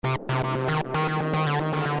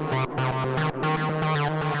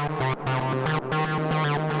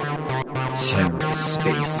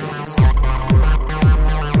TerraSpaces.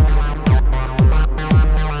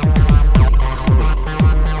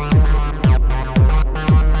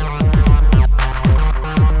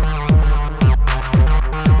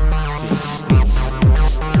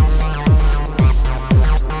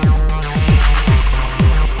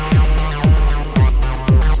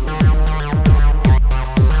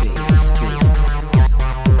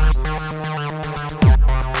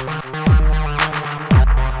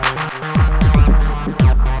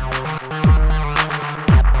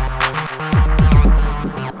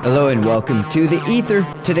 Hello and welcome to The Ether.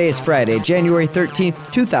 Today is Friday, January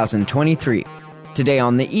 13th, 2023. Today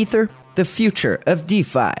on The Ether, the future of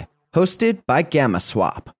DeFi, hosted by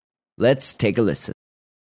GammaSwap. Let's take a listen.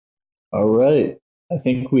 All right. I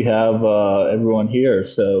think we have everyone here,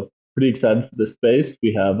 so pretty excited for this space.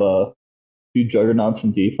 We have two juggernauts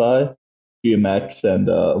in DeFi, GMX and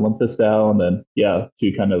Olympus DAO, and then,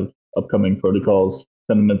 two kind of upcoming protocols.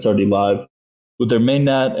 Sentiment's already live with their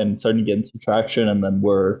mainnet and starting to get some traction, and then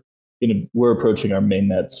we're approaching our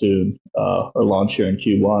mainnet soon, our launch here in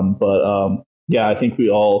Q1. But I think we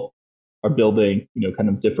all are building kind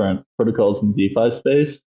of different protocols in the DeFi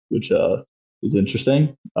space, which is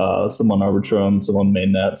interesting. Some on Arbitrum, some on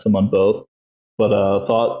mainnet, some on both. But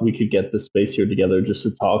thought we could get this space here together just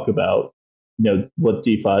to talk about what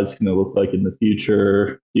DeFi is going to look like in the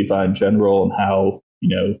future, DeFi in general, and how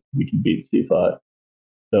we can beat DeFi.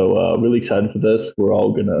 So really excited for this.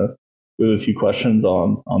 We have a few questions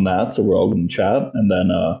on that, so we're all going to chat, and then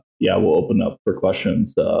we'll open up for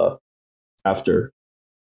questions after.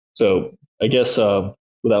 So I guess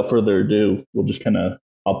without further ado, we'll just kind of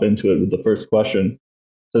hop into it with the first question.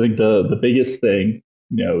 So I think the biggest thing,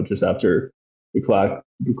 just after the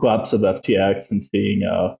collapse of FTX and seeing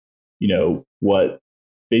how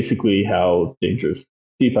dangerous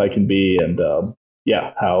DeFi can be, and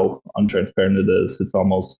how untransparent it is. It's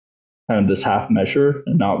almost kind of this half measure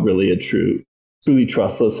and not really a truly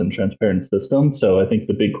trustless and transparent system. So I think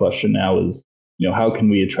the big question now is, how can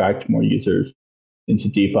we attract more users into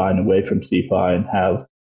DeFi and away from DeFi and have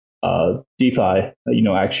DeFi,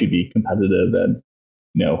 actually be competitive and,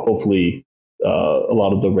 hopefully a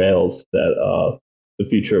lot of the rails that the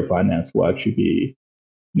future of finance will actually be,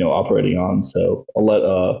 operating on. So I'll let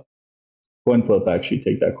CoinFlip actually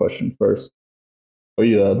take that question first. Are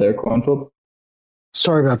you there, CoinFlip?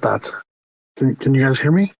 Sorry about that. Can you guys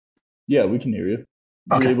hear me? Yeah, we can hear you.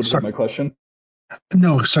 Are you able to hear my question?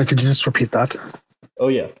 No, sorry. Could you just repeat that? Oh,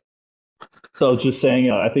 yeah. So I was just saying,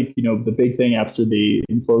 I think, the big thing after the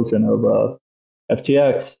implosion of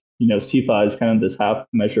FTX, CeFi is kind of this half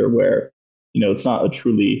measure where, it's not a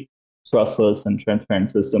truly trustless and transparent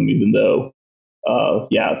system, even though,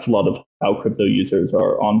 it's a lot of how crypto users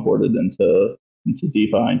are onboarded into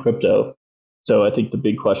DeFi and crypto. So I think the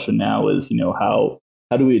big question now is, how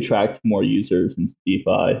do we attract more users into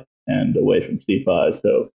DeFi and away from DeFi?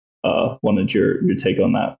 So wanted your take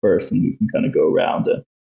on that first, and we can kind of go around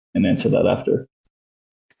and answer that after.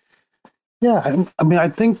 Yeah, I mean, I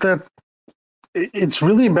think that it's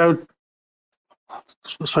really about,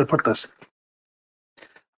 so I put this,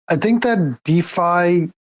 I think that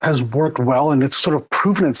DeFi has worked well, and it's sort of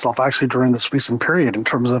proven itself actually during this recent period in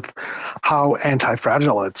terms of how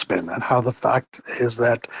anti-fragile it's been, and how the fact is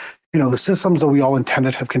that, the systems that we all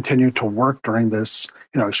intended have continued to work during this,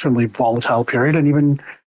 extremely volatile period, and even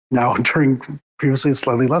now during previously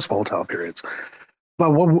slightly less volatile periods.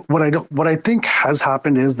 But what I think has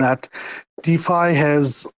happened is that DeFi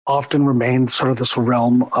has often remained sort of this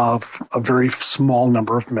realm of a very small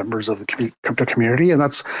number of members of the crypto community, and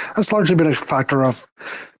that's largely been a factor of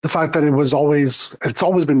the fact that it's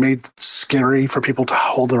always been made scary for people to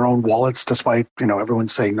hold their own wallets, despite everyone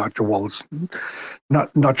saying not your wallets,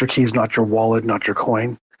 not your keys, not your wallet, not your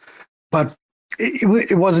coin. But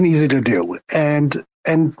it wasn't easy to do, and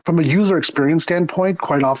from a user experience standpoint,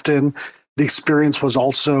 quite often the experience was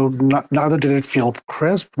also neither did it feel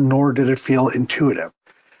crisp nor did it feel intuitive.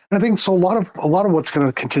 And I think so. A lot of what's going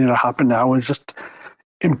to continue to happen now is just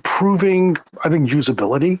improving, I think,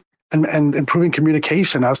 usability and improving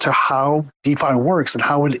communication as to how DeFi works and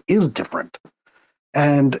how it is different.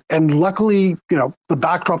 And luckily, the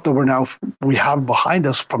backdrop that we have behind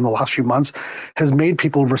us from the last few months has made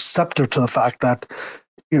people receptive to the fact that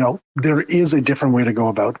there is a different way to go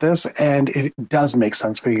about this, and it does make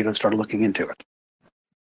sense for you to start looking into it.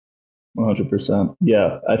 100%.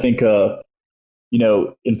 Yeah, I think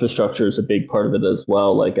infrastructure is a big part of it as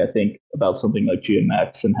well. Like, I think about something like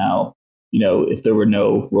GMX and how if there were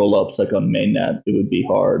no rollups like on mainnet, it would be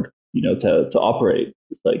hard to operate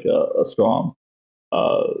it's like a strong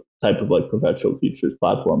type of like perpetual futures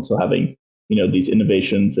platform. So having these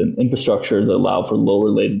innovations and infrastructure that allow for lower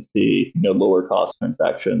latency, lower cost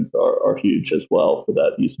transactions are huge as well for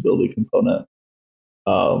that usability component.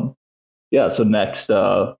 So next,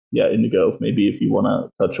 Indigo, maybe if you want to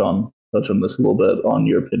touch on this a little bit on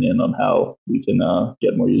your opinion on how we can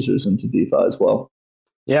get more users into DeFi as well.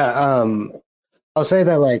 Yeah, I'll say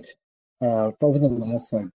that like over the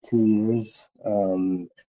last like 2 years,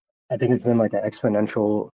 I think it's been like an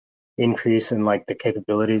exponential increase in like the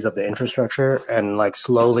capabilities of the infrastructure, and like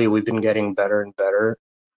slowly we've been getting better and better.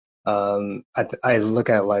 I look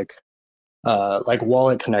at like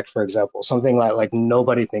Wallet Connect, for example, something like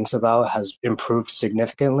nobody thinks about has improved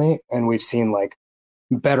significantly, and we've seen like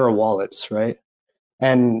better wallets, right?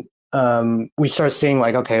 And we start seeing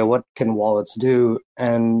like, okay, what can wallets do?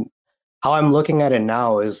 And how I'm looking at it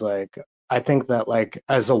now is like, I think that like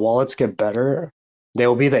as the wallets get better, they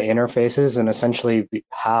will be the interfaces and essentially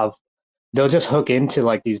they'll just hook into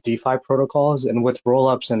like these DeFi protocols, and with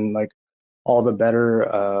rollups and like all the better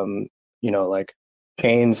like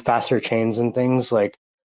chains, faster chains and things, like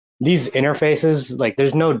these interfaces, like there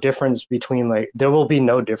will be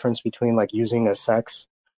no difference between like using a SEX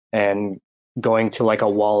and going to like a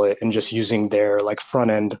wallet and just using their like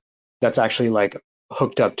front end that's actually like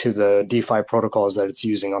hooked up to the DeFi protocols that it's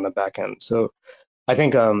using on the back end. So I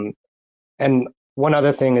think and one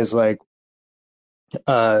other thing is like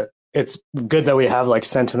it's good that we have like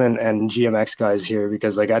Sentiment and GMX guys here,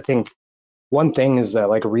 because like I think one thing is that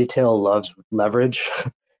like retail loves leverage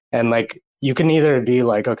and like you can either be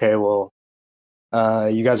like, okay, well,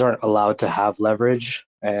 you guys aren't allowed to have leverage,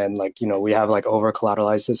 and like we have like over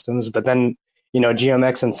collateralized systems, but then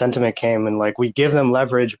GMX and Sentiment came and like we give them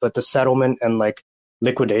leverage, but the settlement and like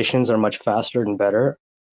liquidations are much faster and better,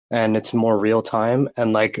 and it's more real time,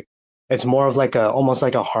 and like it's more of like almost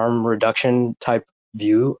like a harm reduction type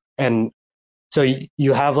view. And so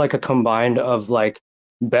you have like a combined of like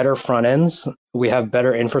better front ends, we have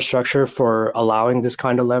better infrastructure for allowing this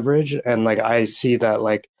kind of leverage, and like I see that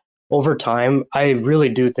like over time I really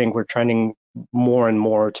do think we're trending more and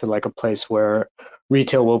more to like a place where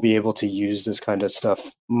retail will be able to use this kind of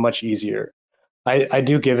stuff much easier. I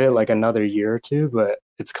do give it like another year or two, but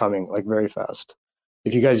it's coming like very fast.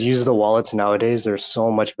 If you guys use the wallets nowadays, they're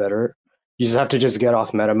so much better. You just have to just get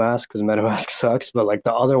off MetaMask because MetaMask sucks, but like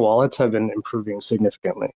the other wallets have been improving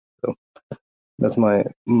significantly. So that's my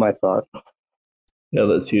thought. Yeah,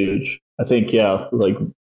 that's huge. I think like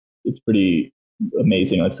it's pretty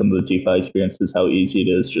amazing. Like some of the DeFi experiences, how easy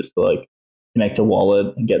it is just to like connect a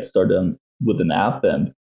wallet and get started with an app.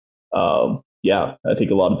 And I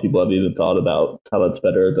think a lot of people have even thought about how that's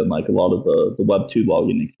better than like a lot of the Web2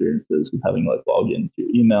 login experiences with having like login to your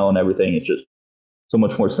email and everything. It's just so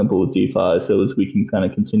much more simple with DeFi. So as we can kind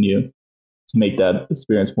of continue to make that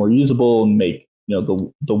experience more usable and make the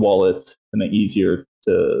wallet kind of easier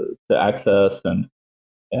to access and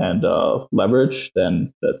leverage,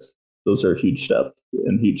 then those are huge steps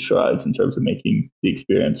and huge strides in terms of making the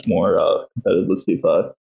experience more competitive with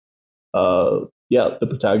DeFi. The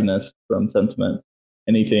protagonist from Sentiment.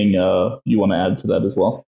 Anything you want to add to that as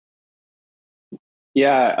well?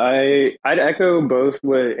 Yeah, I'd echo both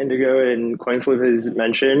what Indigo and CoinFlip has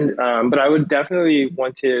mentioned, but I would definitely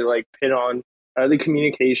want to like pin on the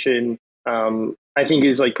communication. I think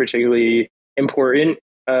is like particularly important.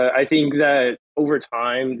 I think that over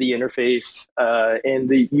time the interface and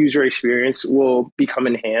the user experience will become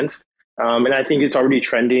enhanced, and I think it's already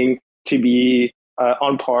trending to be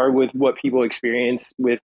on par with what people experience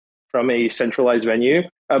from a centralized venue.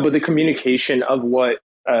 But the communication of what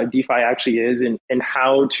DeFi actually is and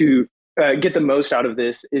how to get the most out of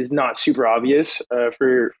this is not super obvious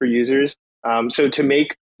for users. So to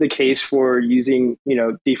make the case for using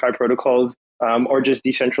DeFi protocols or just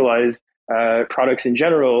decentralized products in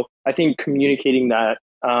general, I think communicating that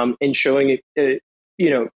and showing it,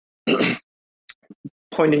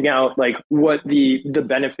 pointing out like what the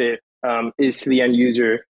benefit is to the end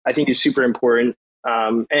user, I think is super important.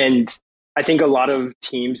 And I think a lot of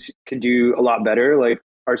teams could do a lot better, like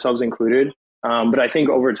ourselves included. But I think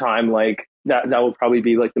over time, like that will probably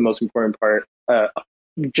be like the most important part,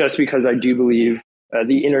 just because I do believe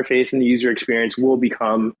the interface and the user experience will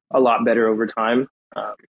become a lot better over time.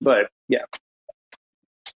 But yeah.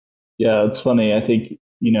 Yeah, it's funny. I think,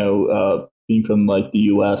 being from like the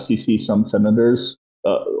US, you see some senators,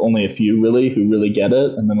 only a few really, who really get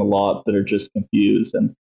it, and then a lot that are just confused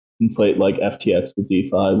and inflate like FTX with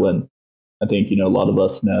DeFi, when I think, a lot of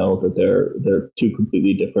us know that they're two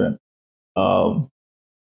completely different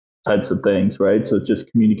types of things, right? So it's just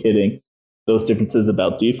communicating those differences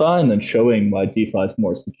about DeFi and then showing why DeFi is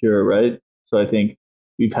more secure, right? So I think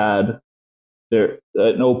we've had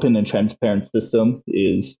an open and transparent system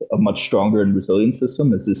is a much stronger and resilient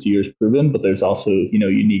system, as this year's proven. But there's also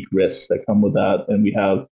unique risks that come with that, and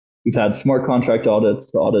we've had smart contract audits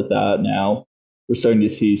to audit that. Now we're starting to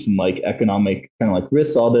see some economic kind of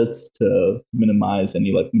risk audits to minimize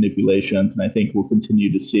any manipulations, and I think we'll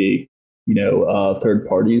continue to see third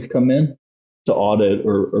parties come in to audit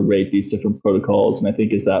or rate these different protocols. And I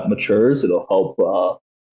think as that matures, it'll help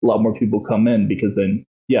a lot more people come in, because then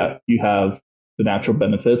you have the natural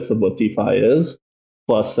benefits of what DeFi is,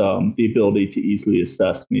 plus the ability to easily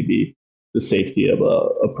assess maybe the safety of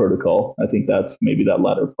a protocol. I think that's maybe that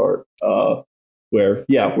latter part where,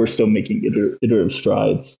 we're still making iterative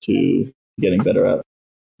strides to getting better at.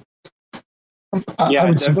 I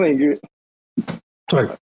definitely agree. Sorry.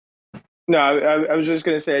 No, I was just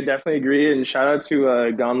going to say I definitely agree, and shout out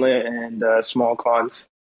to Gauntlet and Small Cons.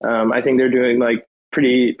 I think they're doing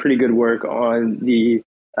pretty good work on the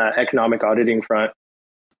economic auditing front.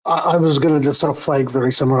 I was going to just sort of flag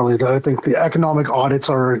very similarly that I think the economic audits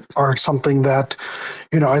are something that,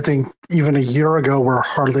 I think even a year ago were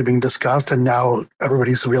hardly being discussed, and now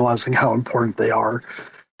everybody's realizing how important they are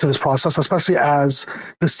to this process, especially as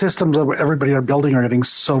the systems that everybody are building are getting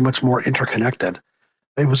so much more interconnected.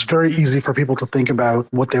 It was very easy for people to think about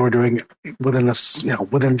what they were doing within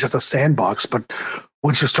within just a sandbox, but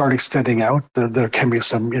once you start extending out, there can be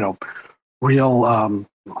some, real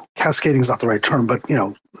cascading is not the right term, but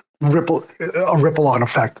a ripple on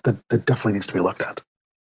effect that definitely needs to be looked at.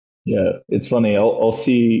 Yeah, it's funny. I'll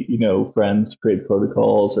see friends create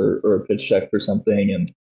protocols or a pitch deck for something,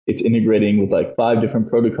 and it's integrating with 5 different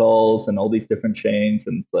protocols and all these different chains,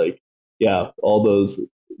 and it's all those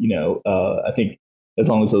I think as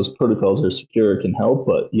long as those protocols are secure, it can help.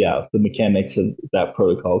 But the mechanics of that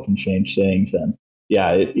protocol can change things, and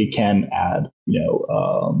it can add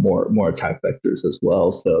more attack vectors as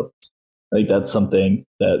well. So I think that's something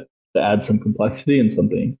that adds some complexity and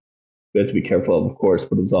something we have to be careful of course.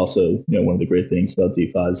 But it's also one of the great things about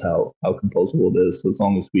DeFi is how composable it is. So as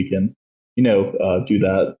long as we can do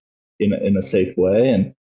that in a safe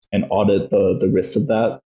way and audit the risks of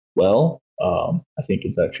that well, I think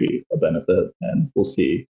it's actually a benefit, and we'll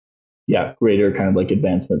see greater kind of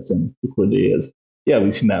advancements in liquidity as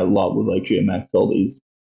we've seen that a lot with GMX, all these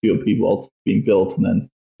GOP vaults being built, and then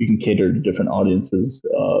you can cater to different audiences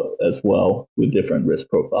as well with different risk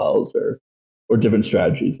profiles or different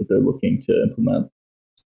strategies that they're looking to implement.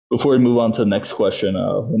 Before we move on to the next question,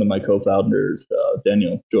 one of my co-founders,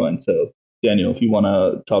 Daniel, joined. So Daniel, if you want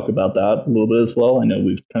to talk about that a little bit as well. I know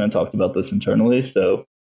we've kind of talked about this internally, so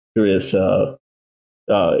curious,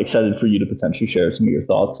 excited for you to potentially share some of your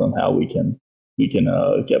thoughts on how we can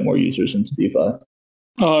get more users into DeFi.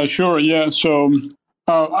 Sure. Yeah. So,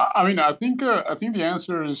 I think the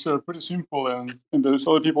answer is pretty simple, and there's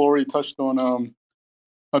other people already touched on.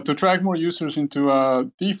 To attract more users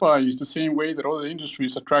into DeFi is the same way that other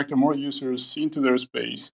industries attract more users into their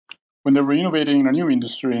space when they're innovating in a new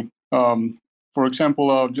industry. For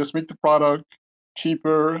example, just make the product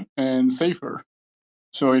cheaper and safer.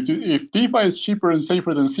 So if DeFi is cheaper and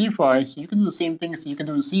safer than CeFi, so you can do the same things that you can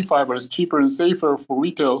do in CeFi, but it's cheaper and safer for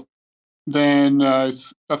retail, then I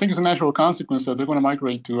think it's a natural consequence that they're going to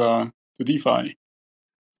migrate to DeFi.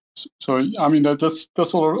 So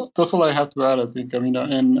that's all I have to add. I think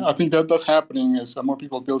and I think that's happening as more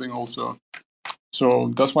people are building also.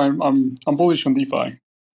 So that's why I'm bullish on DeFi.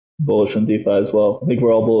 Bullish on DeFi as well. I think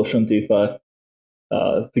we're all bullish on DeFi.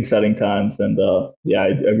 It's exciting times, and I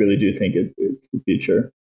really do think it's the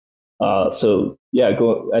future. I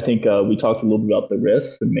think we talked a little bit about the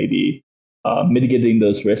risks and maybe mitigating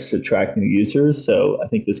those risks to attract new users. So I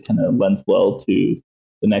think this kind of lends well to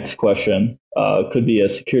the next question. Could be a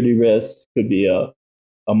security risk, could be a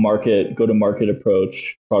go-to-market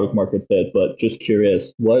approach, product market fit. But just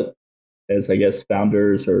curious, what, as I guess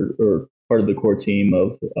founders or part of the core team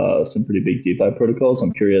of some pretty big DeFi protocols,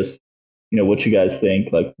 I'm curious, what you guys think.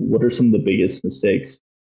 What are some of the biggest mistakes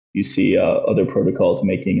you see other protocols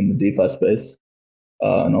making in the DeFi space?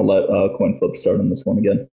 And I'll let CoinFlip start on this one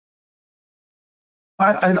again.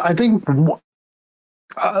 I think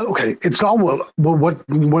it's not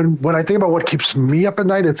when I think about what keeps me up at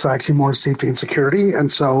night, it's actually more safety and security.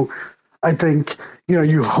 And so I think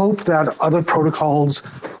you hope that other protocols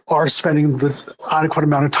are spending the adequate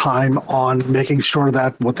amount of time on making sure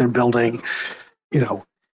that what they're building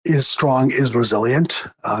is strong, is resilient.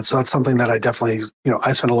 So that's something that I definitely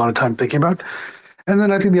I spend a lot of time thinking about. And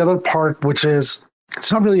then I think the other part, which is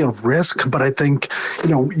it's not really a risk, but I think,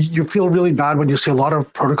 you feel really bad when you see a lot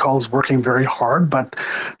of protocols working very hard, but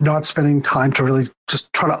not spending time to really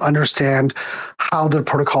just try to understand how the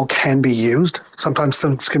protocol can be used. Sometimes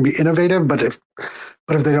things can be innovative, but if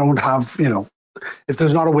they don't have, if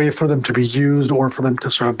there's not a way for them to be used or for them to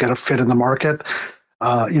sort of get a fit in the market,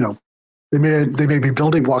 they may be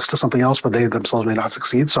building blocks to something else, but they themselves may not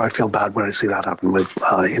succeed. So I feel bad when I see that happen with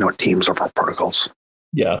teams or protocols.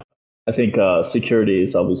 Yeah, I think security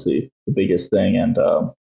is obviously the biggest thing, and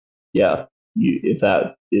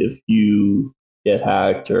if you get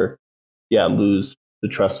hacked or lose the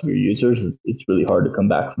trust of your users, it's really hard to come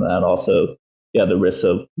back from that. Also, the risk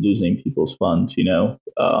of losing people's funds.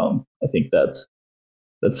 I think that's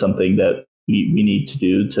something that we need to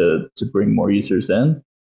do to bring more users in.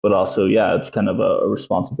 But also, it's kind of a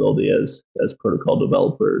responsibility as protocol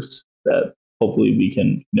developers that hopefully we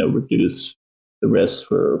can reduce the risks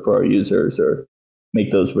for our users or make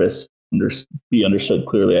those risks be understood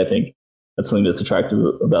clearly. I think that's something that's attractive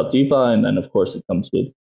about DeFi, and then of course it comes with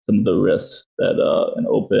some of the risks that an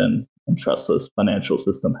open and trustless financial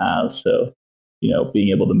system has. So, being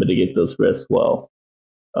able to mitigate those risks while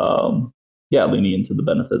leaning into the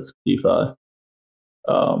benefits of DeFi.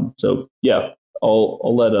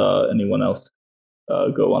 I'll let anyone else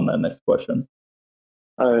go on that next question.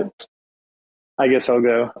 I guess I'll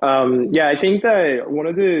go. I think that one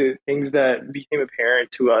of the things that became apparent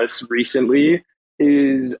to us recently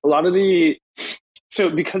is a lot of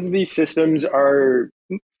because these systems are,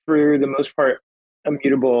 for the most part,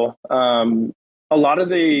 immutable, a lot of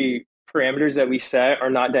the parameters that we set are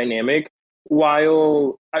not dynamic,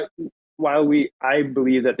 while I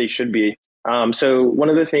believe that they should be. So one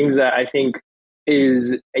of the things that I think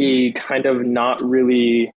is a kind of not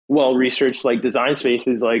really well researched like design space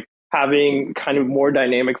is like having kind of more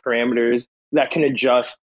dynamic parameters that can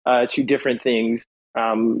adjust to different things.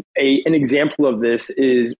 An example of this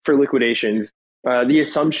is for liquidations. The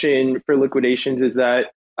assumption for liquidations is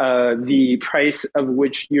that the price of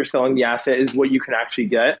which you're selling the asset is what you can actually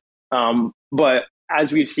get. But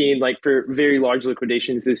as we've seen, like for very large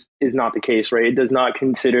liquidations, this is not the case, right? It does not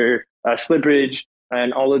consider slippage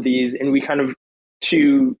and all of these. And we kind of,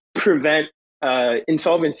 to prevent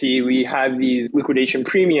insolvency, we have these liquidation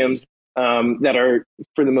premiums that are,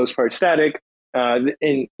 for the most part, static.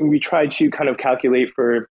 And we try to kind of calculate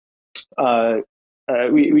for,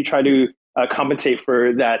 we try to compensate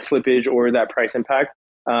for that slippage or that price impact.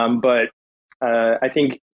 But I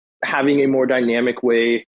think having a more dynamic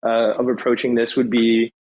way of approaching this would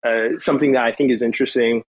be something that I think is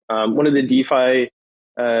interesting. One of the DeFi,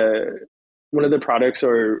 one of the products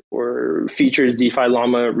or features DeFi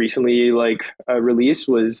Llama recently released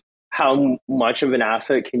was how much of an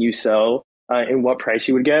asset can you sell and what price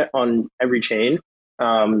you would get on every chain.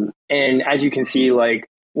 And as you can see, like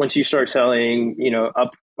once you start selling,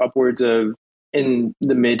 upwards of in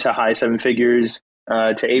the mid to high seven figures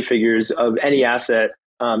to eight figures of any asset,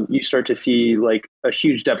 you start to see like a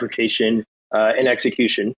huge deprecation in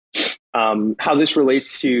execution. How this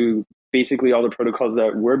relates to basically all the protocols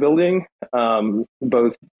that we're building,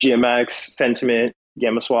 both GMX, Sentiment,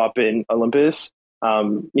 GammaSwap, and Olympus,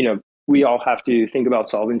 we all have to think about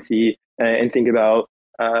solvency and think about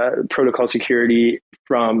protocol security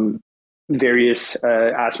from various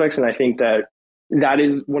aspects. And I think that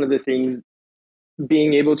is one of the things,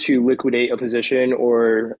 being able to liquidate a position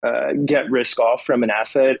or get risk off from an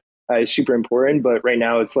asset is super important. But right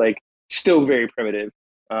now it's like still very primitive.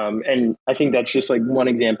 And I think that's just like one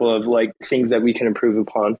example of like things that we can improve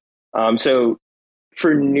upon. So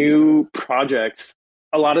for new projects,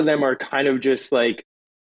 a lot of them are kind of just like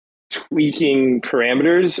tweaking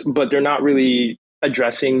parameters, but they're not really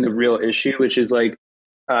addressing the real issue, which is like,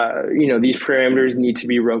 these parameters need to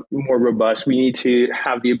be more robust. We need to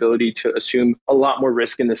have the ability to assume a lot more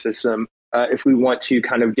risk in the system if we want to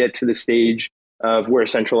kind of get to the stage of where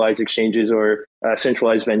centralized exchanges or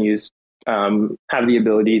centralized venues have the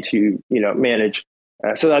ability to, manage.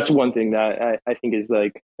 So that's one thing that I think is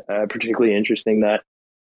like particularly interesting that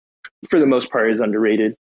for the most part is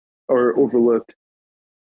underrated or overlooked.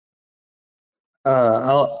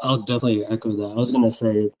 I'll definitely echo that. I was going to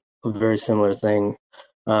say a very similar thing.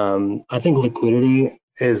 I think liquidity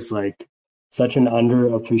is like such an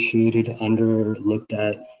underappreciated, underlooked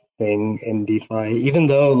at thing in DeFi, even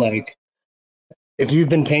though like if you've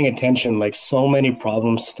been paying attention, like so many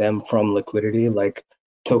problems stem from liquidity, like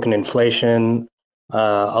token inflation.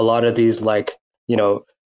 A lot of these like,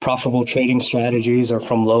 profitable trading strategies are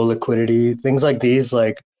from low liquidity, things like these,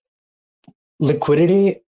 like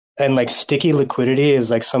liquidity and like sticky liquidity is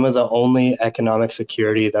like some of the only economic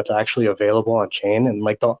security that's actually available on chain. And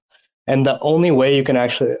And the only way you can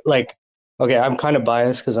actually like, okay, I'm kind of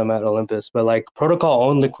biased because I'm at Olympus, but like protocol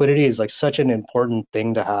owned liquidity is like such an important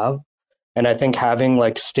thing to have. And I think having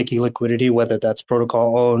like sticky liquidity, whether that's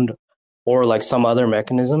protocol owned or like some other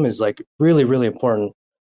mechanism, is like really, really important.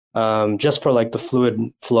 Just for like the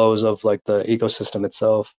fluid flows of like the ecosystem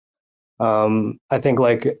itself. I think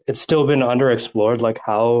like it's still been underexplored, like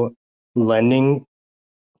how lending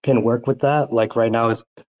can work with that. Like right now,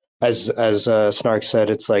 as Snark said,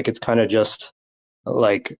 it's like it's kind of just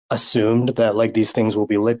like assumed that like these things will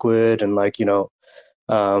be liquid and like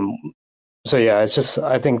um, so yeah, it's just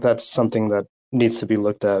I think that's something that needs to be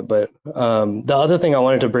looked at. But the other thing I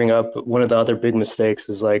wanted to bring up, one of the other big mistakes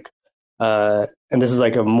is like, and this is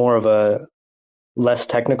like a more of a less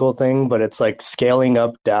technical thing, but it's like scaling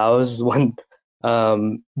up DAOs when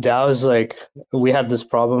DAOs like we had this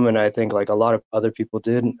problem, and I think like a lot of other people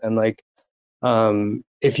did, and like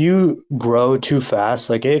if you grow too fast,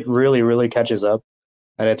 like it really really catches up,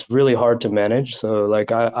 and it's really hard to manage. So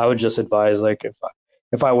like I would just advise like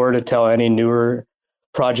if I were to tell any newer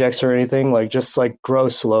projects or anything, like just like grow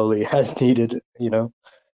slowly as needed,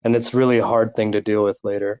 and it's really a hard thing to deal with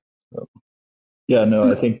later. So. Yeah,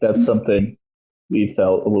 no, I think that's something we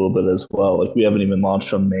felt a little bit as well. Like we haven't even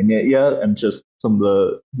launched on mainnet yet, and just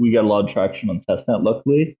we got a lot of traction on testnet,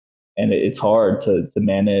 luckily, and it's hard to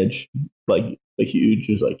manage like a huge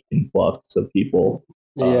just like influx of people.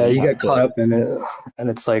 Yeah, you get caught up in it, and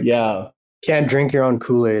it's like yeah, can't drink your own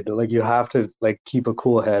Kool-Aid. Like you have to like keep a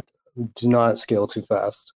cool head. Do not scale too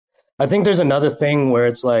fast. I think there's another thing where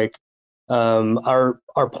it's like our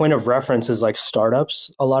point of reference is like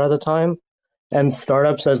startups a lot of the time. And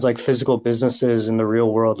startups as like physical businesses in the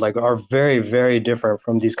real world like are very, very different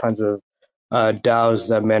from these kinds of DAOs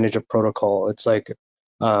that manage a protocol. It's like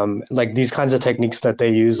these kinds of techniques that they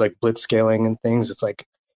use, like blitz scaling and things. It's like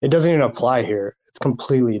it doesn't even apply here. It's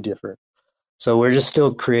completely different. So we're just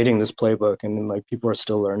still creating this playbook, and like people are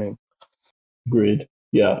still learning. agreed.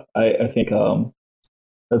 Yeah, I think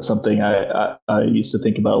that's something I used to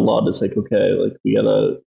think about a lot. It's like, okay, like we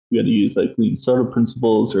gotta use like lean startup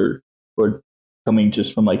principles, or coming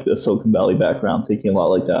just from like the Silicon Valley background, thinking a lot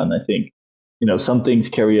like that. And I think some things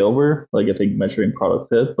carry over, like I think measuring product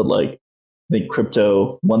fit, but like I think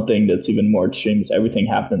crypto, one thing that's even more extreme is everything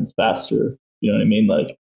happens faster. You know what I mean? Like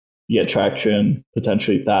you get traction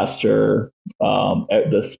potentially faster.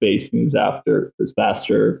 The space moves after is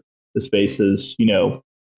faster. The space is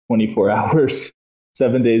 24 hours,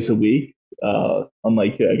 7 days a week.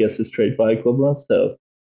 Unlike I guess this TradeFi equivalent. So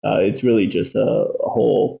it's really just a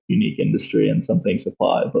whole unique industry, and some things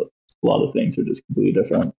apply, but a lot of things are just completely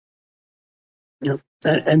different. Yep.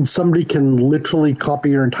 And somebody can literally copy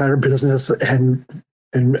your entire business and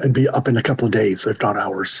be up in a couple of days, if not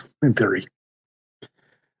hours, in theory.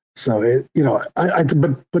 So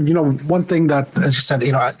but one thing that, as you said,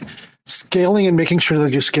 scaling and making sure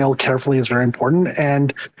that you scale carefully is very important.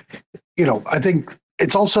 And I think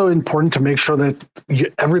it's also important to make sure that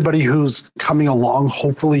everybody who's coming along,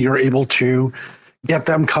 hopefully, you're able to get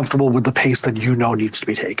them comfortable with the pace that needs to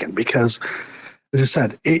be taken, because as I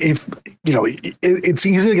said, if it's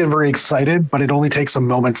easy to get very excited, but it only takes a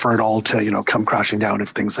moment for it all to come crashing down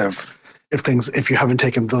if you haven't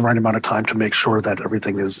taken the right amount of time to make sure that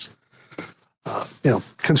everything is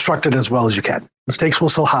constructed as well as you can. Mistakes will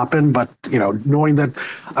still happen, but knowing that,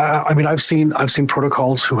 I've seen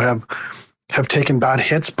protocols who have taken bad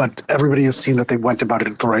hits, but everybody has seen that they went about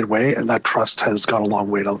it the right way, and that trust has gone a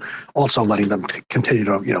long way to also letting them continue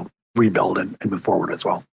to rebuild and move forward as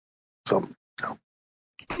well. So.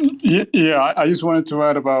 Yeah, I just wanted to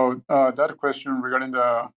add about that question regarding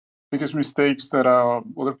the biggest mistakes that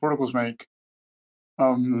other protocols make.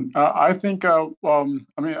 I think,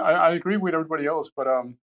 I agree with everybody else, but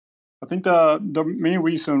I think the main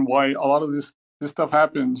reason why a lot of this stuff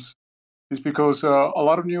happens is because a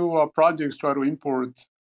lot of new projects try to import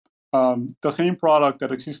the same product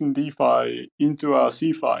that exists in DeFi into a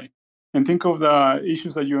CeFi, and think of the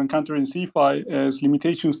issues that you encounter in CeFi as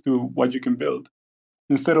limitations to what you can build,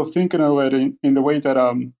 instead of thinking of it in the way that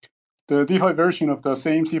the DeFi version of the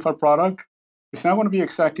same CeFi product is not going to be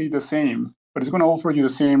exactly the same, but it's going to offer you the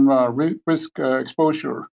same risk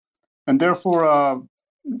exposure. And therefore,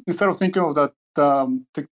 instead of thinking of that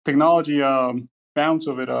technology bounds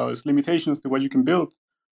of it as limitations to what you can build,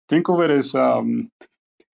 think of it as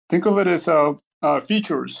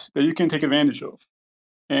features that you can take advantage of.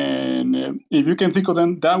 And if you can think of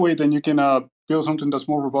them that way, then you can build something that's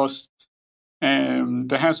more robust and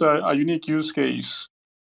that has a unique use case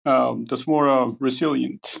that's more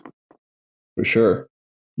resilient. For sure.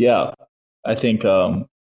 Yeah. I think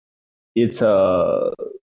it's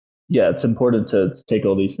yeah, it's important to take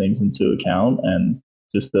all these things into account, and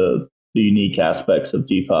just the unique aspects of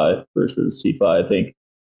DeFi versus CeFi. I think,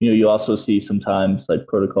 you also see sometimes like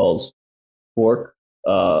protocols fork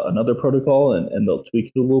another protocol, and they'll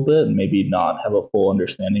tweak it a little bit and maybe not have a full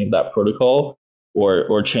understanding of that protocol,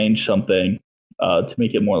 or change something to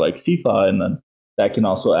make it more like CeFi, and then that can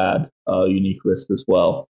also add unique risks as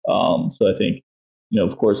well. So I think,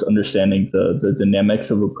 of course, understanding the dynamics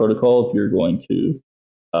of a protocol, if you're going to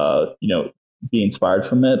be inspired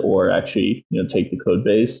from it, or actually take the code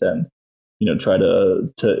base and try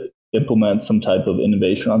to implement some type of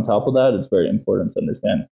innovation on top of that. It's very important to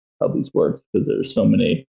understand how these work, because there's so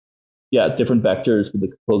many different vectors with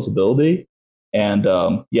the composability, and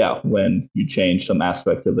when you change some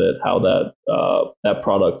aspect of it, how that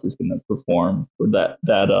product is going to perform, or that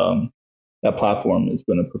platform is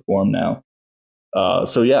going to perform now.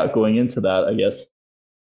 So going into that, I guess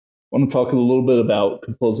I want to talk a little bit about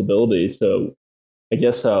composability. So I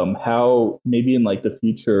guess how maybe in like the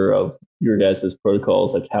future of your guys'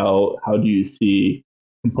 protocols, like how do you see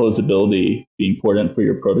composability being important for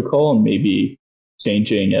your protocol, and maybe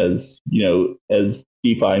changing as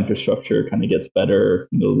DeFi infrastructure kind of gets better,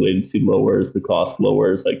 latency lowers, the cost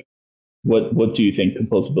lowers, like what do you think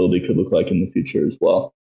composability could look like in the future as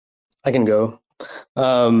well? I can go.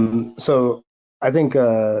 So I think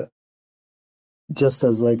just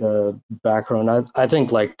as like a background, I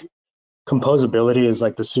think like composability is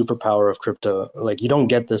like the superpower of crypto. Like you don't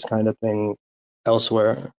get this kind of thing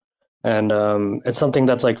elsewhere, and it's something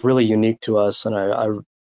that's like really unique to us. And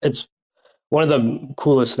it's one of the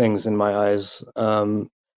coolest things in my eyes.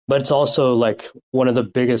 But it's also like one of the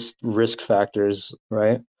biggest risk factors,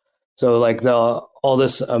 right? So like all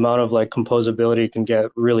this amount of like composability can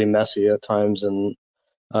get really messy at times, and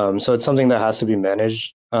so it's something that has to be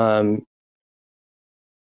managed.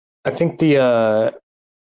 I think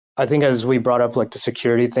I think as we brought up like the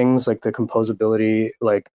security things, like the composability,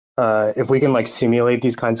 like if we can like simulate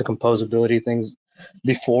these kinds of composability things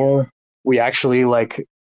before we actually like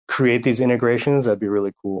create these integrations, that'd be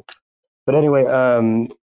really cool. But anyway,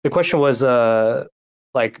 the question was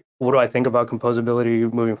like, what do I think about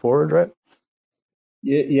composability moving forward, right?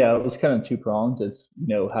 Yeah, it was kind of two pronged. It's,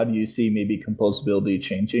 how do you see maybe composability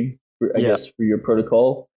changing, I guess, for your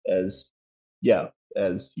protocol as your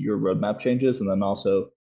roadmap changes, and then also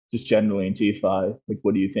just generally in DeFi, like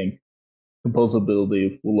what do you think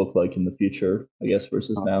composability will look like in the future, I guess,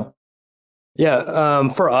 versus now? Yeah,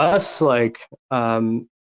 for us, like for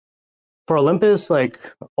Olympus, like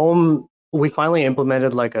we finally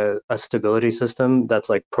implemented like a stability system that's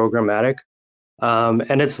like programmatic.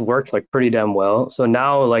 And it's worked like pretty damn well. So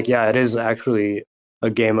now, like, yeah, it is actually a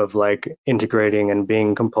game of like integrating and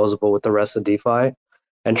being composable with the rest of DeFi,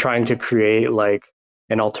 and trying to create like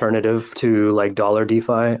an alternative to like dollar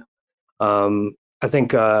DeFi. I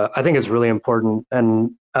think it's really important,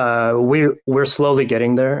 and we're slowly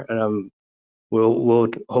getting there, and we'll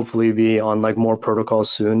hopefully be on like more protocols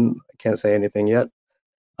soon. I can't say anything yet.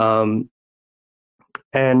 And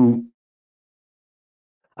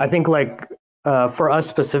I think like for us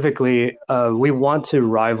specifically, we want to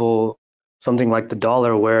rival something like the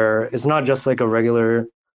dollar, where it's not just like a regular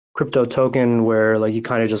crypto token where like you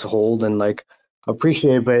kind of just hold and like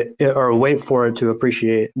appreciate, or wait for it to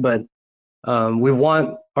appreciate. But we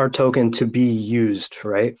want our token to be used,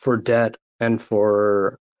 right, for debt and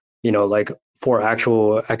for like for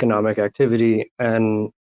actual economic activity,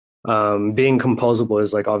 and being composable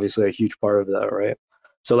is like obviously a huge part of that, right?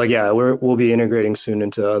 So like yeah, we'll be integrating soon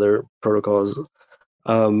into other protocols.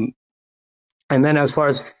 And then as far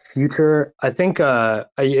as future, I think as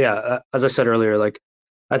I said earlier, like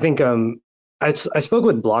I think I spoke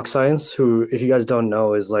with Block Science, who, if you guys don't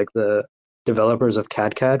know, is like the developers of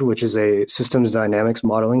CAD, which is a systems dynamics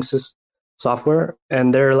modeling software,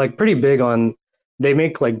 and they're like pretty big on, they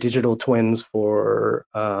make like digital twins for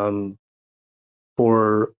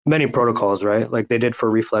many protocols, right? Like they did for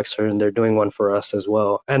Reflexer, and they're doing one for us as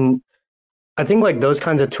well. And I think like those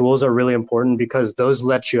kinds of tools are really important, because those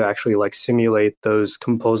let you actually like simulate those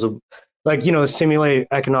composable, like, simulate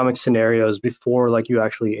economic scenarios before like you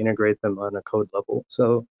actually integrate them on a code level.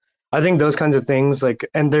 So I think those kinds of things, like,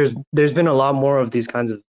 and there's been a lot more of these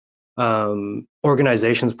kinds of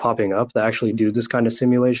organizations popping up that actually do this kind of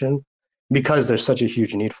simulation, because there's such a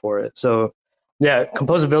huge need for it. So yeah,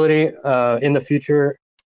 composability in the future,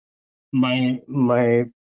 my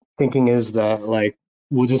thinking is that like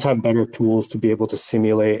we'll just have better tools to be able to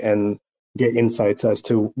simulate and get insights as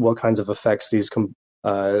to what kinds of effects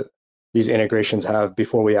these integrations have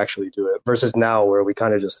before we actually do it, versus now where we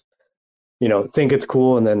kind of just think it's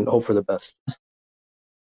cool and then hope for the best.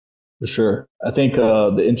 For sure. I think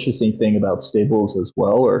the interesting thing about stables as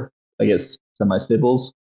well, or I guess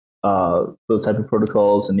semi-stables, those type of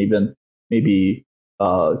protocols, and even maybe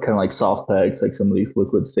kind of like soft pegs, like some of these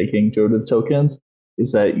liquid staking derivative tokens,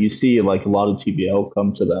 is that you see like a lot of TVL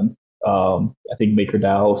come to them. I think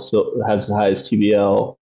MakerDAO still has the highest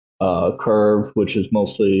TVL. Curve, which is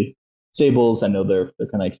mostly stables. I know they're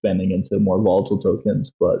kind of expanding into more volatile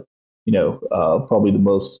tokens, but probably the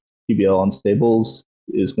most TVL on stables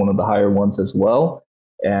is one of the higher ones as well.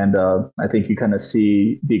 And I think you kind of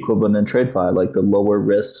see the equivalent in TradeFi, like the lower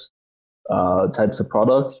risk types of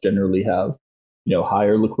products generally have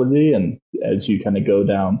higher liquidity, and as you kind of go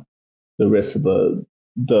down the risk of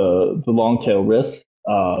the long tail risk,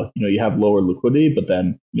 you have lower liquidity, but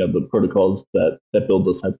then the protocols that build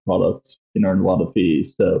those type of products can earn a lot of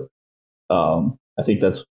fees. So I think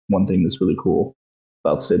that's one thing that's really cool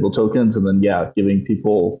about stable tokens, and then giving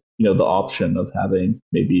people the option of having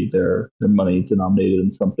maybe their money denominated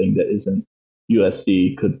in something that isn't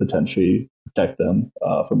USD could potentially protect them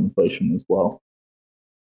from inflation as well.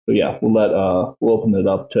 So we'll open it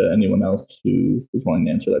up to anyone else who is wanting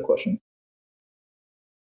to answer that question.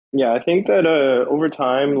 Yeah, I think that over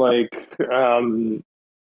time, like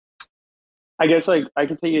I guess like I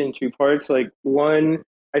could take it in two parts. Like one,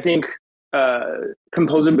 I think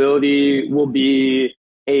composability will be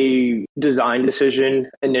a design decision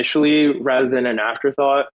initially rather than an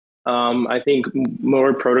afterthought. I think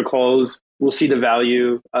more protocols will see the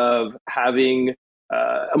value of having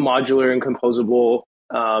a modular and composable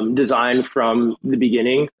design from the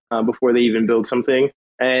beginning before they even build something.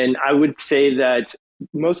 And I would say that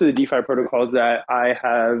most of the DeFi protocols that I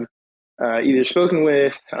have either spoken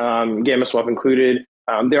with, GammaSwap included,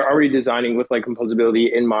 they're already designing with like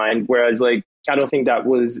composability in mind. Whereas like I don't think that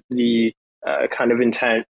was the kind of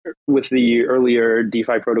intent with the earlier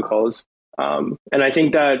DeFi protocols. And I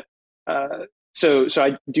think that so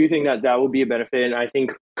I do think that that will be a benefit, and I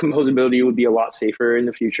think composability would be a lot safer in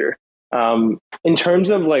the future. In terms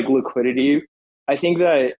of like liquidity, I think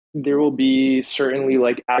that there will be certainly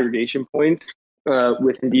like aggregation points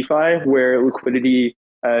within DeFi where liquidity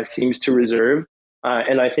seems to reserve.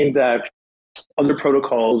 And I think that other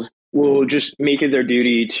protocols will just make it their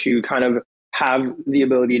duty to kind of have the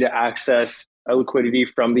ability to access liquidity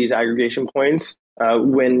from these aggregation points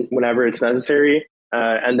whenever it's necessary.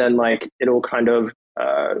 And then like it'll kind of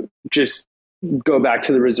just go back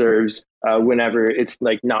to the reserves whenever it's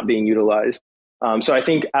like not being utilized. So I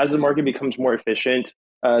think as the market becomes more efficient,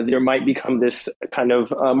 there might become this kind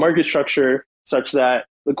of market structure such that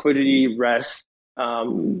liquidity rests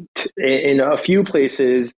in a few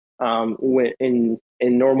places in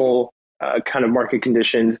normal kind of market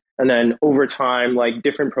conditions, and then over time, like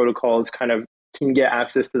different protocols kind of can get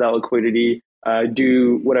access to that liquidity,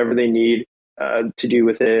 do whatever they need to do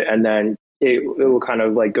with it, and then it will kind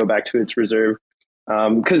of like go back to its reserve.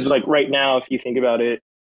 Because like right now, if you think about it,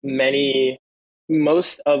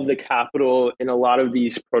 most of the capital in a lot of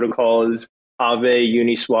these protocols, Aave,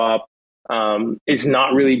 Uniswap, is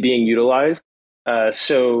not really being utilized.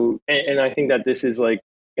 And I think that this is like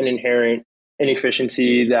an inherent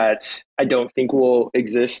inefficiency that I don't think will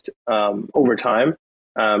exist over time.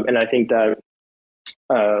 And I think that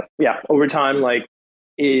over time, like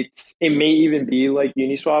it may even be like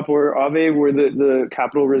Uniswap or Aave where the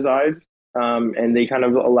capital resides, and they kind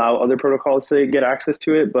of allow other protocols to get access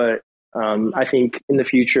to it. But I think in the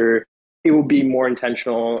future, it will be more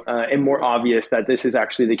intentional and more obvious that this is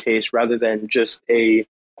actually the case rather than just a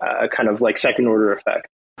kind of like second order effect.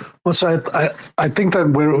 Well, so I think that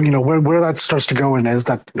where that starts to go in is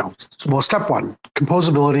that well, step one,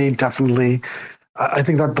 composability definitely. I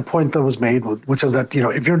think that the point that was made, which is that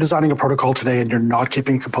if you're designing a protocol today and you're not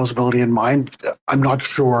keeping composability in mind, I'm not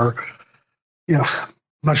sure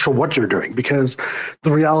what you're doing, because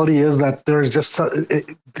the reality is that there is just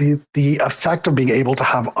the effect of being able to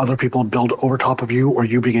have other people build over top of you, or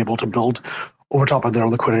you being able to build over top of their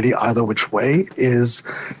liquidity, either which way, is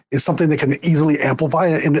something that can easily amplify.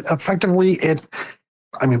 And effectively,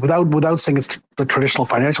 without saying it's the traditional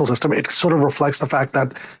financial system, it sort of reflects the fact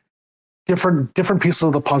that different pieces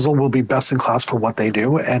of the puzzle will be best in class for what they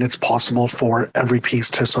do, and it's possible for every piece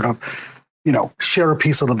to sort of share a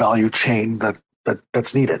piece of the value chain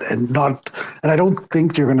that's needed, and I don't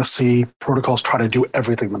think you're going to see protocols try to do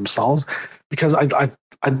everything themselves, because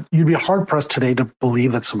you'd be hard pressed today to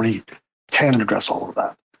believe that somebody can address all of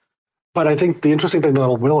that. But I think the interesting thing that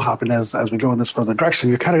will happen as we go in this further direction,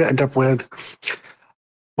 you kind of end up with,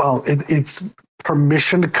 well, it's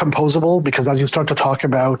permissioned composable, because as you start to talk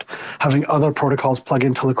about having other protocols plug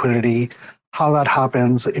into liquidity, how that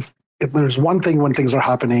happens, if there's one thing when things are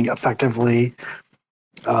happening effectively,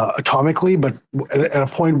 atomically, but at a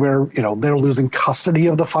point where they're losing custody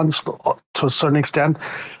of the funds to a certain extent,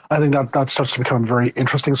 I think that starts to become a very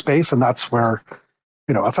interesting space, and that's where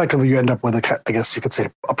effectively you end up with I guess you could say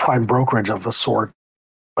a prime brokerage of a sort.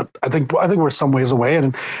 But I think we're some ways away,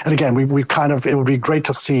 and again we kind of, it would be great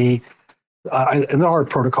to see. And there are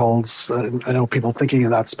protocols. I know people thinking in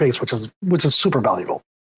that space, which is super valuable,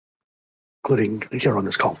 including here on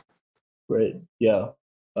this call. Great, yeah.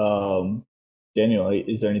 Daniel,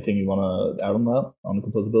 is there anything you want to add on that, on the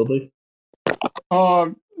composability?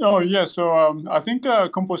 Oh yeah. So I think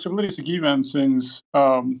composability is a given since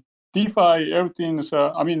DeFi everything's.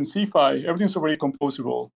 CeFi everything's already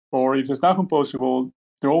composable. Or if it's not composable,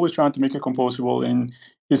 they're always trying to make it composable, and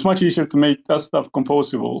it's much easier to make that stuff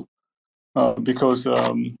composable. Because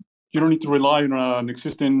you don't need to rely on an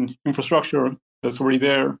existing infrastructure that's already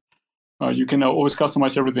there. You can always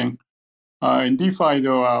customize everything. In DeFi,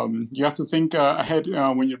 though, you have to think ahead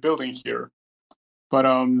when you're building here. But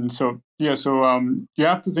you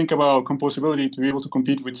have to think about composability to be able to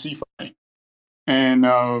compete with CeFi. And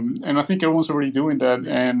I think everyone's already doing that.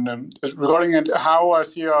 And regarding how I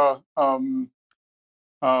see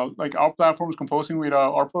like our platform is composing with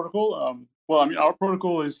our protocol. Our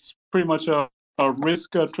protocol is pretty much a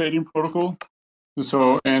risk trading protocol.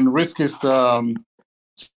 So, and risk is probably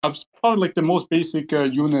like the most basic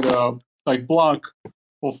unit like block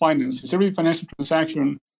of finance. It's every financial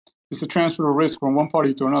transaction is a transfer of risk from one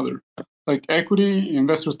party to another. Like equity,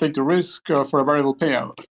 investors take the risk for a variable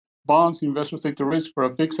payout. Bonds, investors take the risk for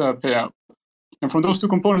a fixed payout. And from those two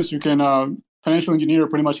components, you can financial engineer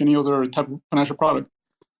pretty much any other type of financial product.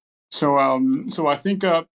 So I think,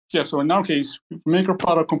 so in our case, if we make our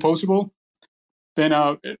product composable, then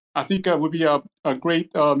I think it would be a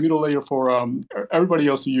great middle layer for everybody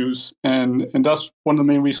else to use. And that's one of the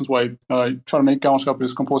main reasons why I try to make GammaSwap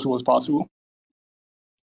as composable as possible.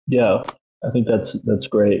 Yeah, I think that's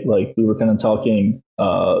great. Like we were kind of talking,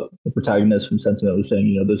 the protagonist from Sentiment was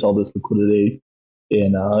saying, there's all this liquidity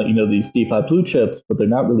in, these DeFi blue chips, but they're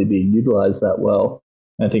not really being utilized that well.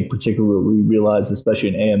 And I think particularly what we realize, especially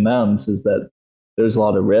in AMMs, is that there's a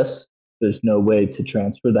lot of risk. There's no way to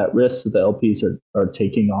transfer that risk that the LPs are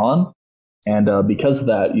taking on. And because of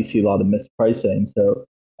that, you see a lot of mispricing. So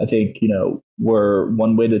I think, we're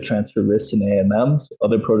one way to transfer risk in AMMs.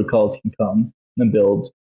 Other protocols can come and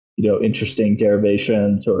build, interesting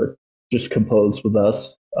derivations or just compose with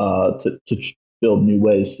us to build new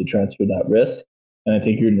ways to transfer that risk. And I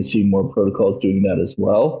think you're going to see more protocols doing that as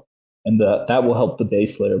well. And that will help the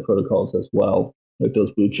base layer protocols as well, like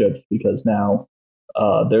those blue chips, because now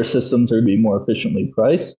their systems are being more efficiently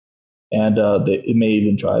priced, and it may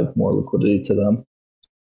even drive more liquidity to them.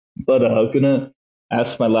 But I'm gonna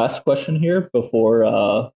ask my last question here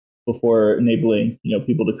before enabling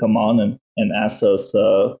people to come on and ask us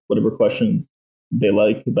whatever questions they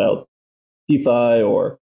like about DeFi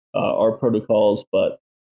or our protocols. But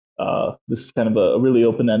this is kind of a really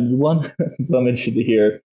open-ended one. But I'm interested to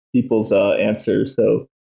hear people's answers. So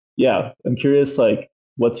yeah, I'm curious, like,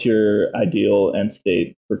 what's your ideal end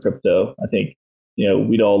state for crypto? I think,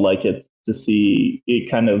 we'd all like it to see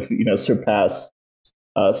it kind of, surpass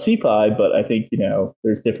CeFi, but I think,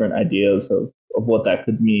 there's different ideas of what that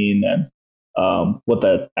could mean and what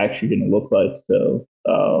that's actually going to look like. So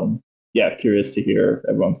yeah, curious to hear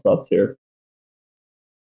everyone's thoughts here.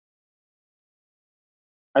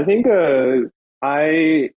 I think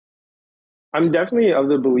I'm definitely of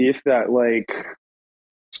the belief that like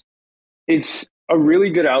it's a really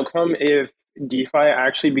good outcome if DeFi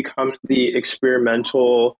actually becomes the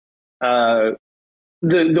experimental the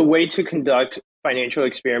way to conduct financial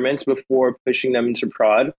experiments before pushing them into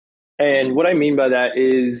prod. And what I mean by that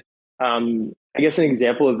is I guess an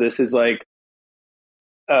example of this is like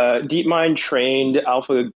DeepMind trained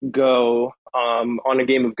AlphaGo on a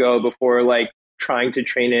game of Go before like trying to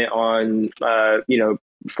train it on the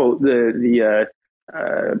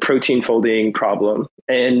protein folding problem.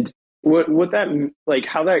 And what that like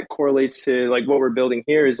how that correlates to like what we're building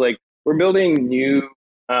here is like we're building new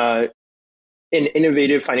and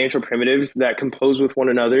innovative financial primitives that compose with one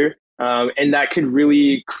another, and that could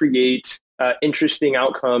really create interesting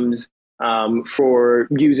outcomes for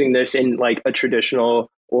using this in like a traditional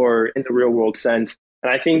or in the real world sense.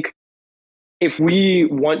 And I think if we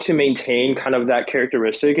want to maintain kind of that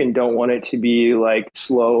characteristic and don't want it to be like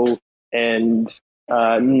slow and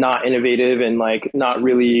not innovative and like not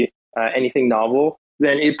really anything novel,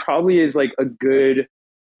 then it probably is like a good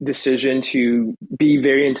decision to be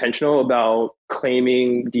very intentional about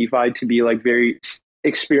claiming DeFi to be like very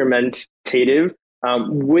experimentative,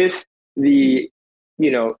 with the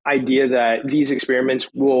idea that these experiments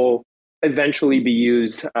will eventually be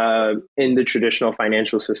used in the traditional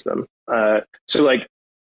financial system. So like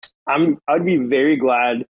I'd be very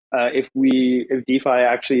glad if DeFi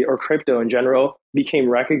actually, or crypto in general, became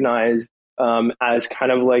recognized as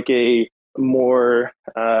kind of like a more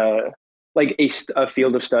a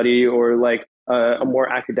field of study, or like a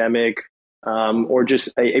more academic, or just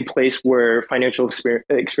a place where financial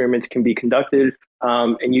experiments can be conducted,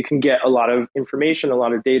 and you can get a lot of information, a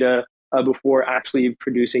lot of data before actually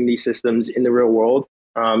producing these systems in the real world.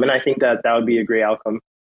 And I think that would be a great outcome.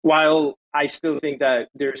 While I still think that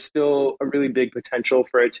there's still a really big potential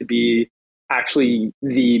for it to be actually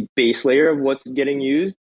the base layer of what's getting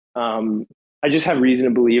used, I just have reason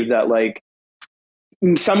to believe that like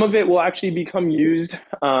some of it will actually become used,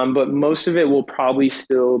 but most of it will probably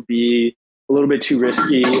still be a little bit too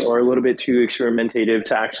risky or a little bit too experimentative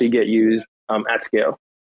to actually get used at scale.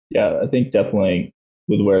 Yeah, I think definitely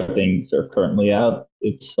with where things are currently at,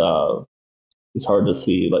 it's hard to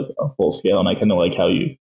see like a full scale. And I kind of like how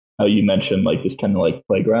you mentioned like this kind of like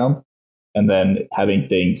playground, and then having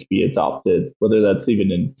things be adopted, whether that's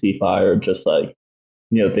even in CeFi or just like,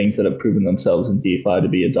 things that have proven themselves in DeFi to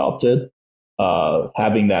be adopted.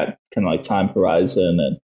 Having that kind of like time horizon,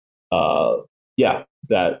 and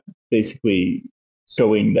that basically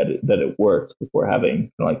showing that it works before having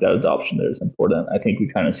kind of like that adoption there is important. I think we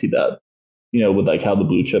kind of see that, with like how the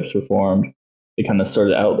blue chips were formed. They kind of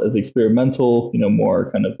started out as experimental,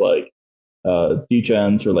 more kind of like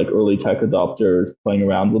degens or like early tech adopters playing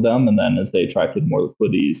around with them, and then as they attracted more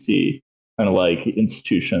liquidity, you see kind of like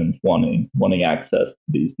institutions wanting access to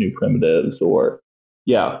these new primitives. Or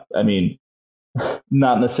I mean,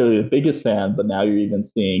 not necessarily the biggest fan, but now you're even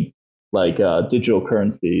seeing like digital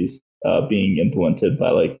currencies being implemented by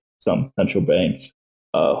like some central banks.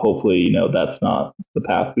 Hopefully, that's not the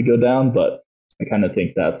path we go down, but I kind of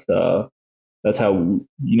think that's how,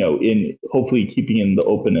 in hopefully keeping in the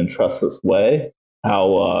open and trustless way,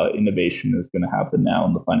 how innovation is going to happen now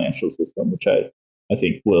in the financial system, which I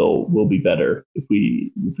think will be better if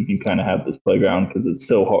we can kind of have this playground, because it's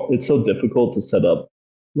so hard, it's so difficult to set up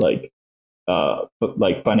like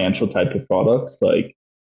financial type of products like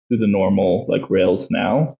through the normal like rails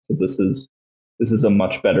now. So this is a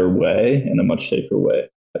much better way and a much safer way,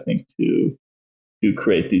 I think, to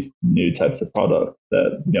create these new types of products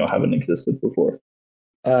that haven't existed before.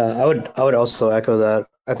 I would also echo that.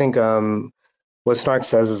 I think what Snark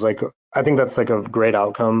says is like, I think that's like a great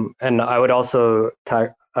outcome, and I would also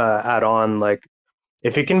add on, like,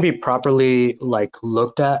 if it can be properly like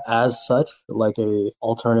looked at as such, like a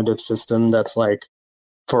alternative system that's like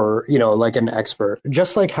for like an expert,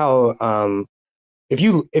 just like how if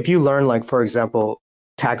you learn, like, for example,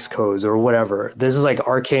 tax codes or whatever, this is like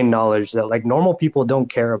arcane knowledge that like normal people don't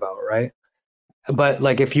care about, right? But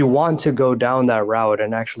like if you want to go down that route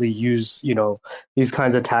and actually use these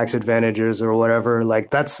kinds of tax advantages or whatever, like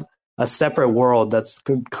that's a separate world that's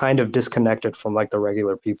kind of disconnected from like the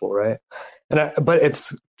regular people, right? But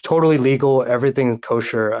it's totally legal, everything's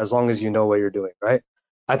kosher as long as you know what you're doing, right?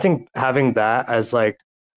 I think having that as like,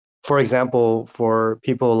 for example, for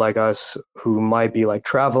people like us who might be like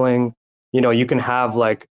traveling, you can have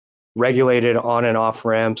like regulated on and off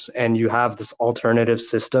ramps, and you have this alternative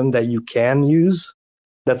system that you can use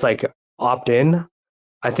that's like opt in.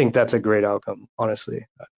 I think that's a great outcome, honestly.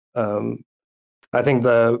 I think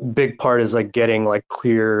the big part is like getting like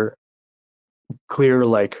clear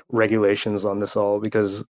like regulations on this all,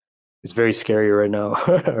 because it's very scary right now.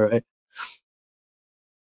 Right?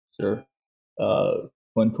 Sure.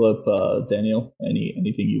 Coin flip, Daniel,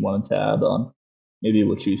 anything you wanted to add on maybe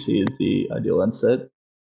what you see as the ideal end state?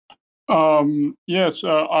 Yes,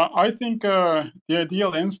 I think the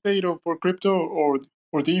ideal end state for crypto or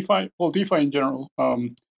DeFi, well, DeFi in general,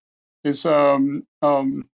 is having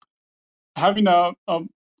the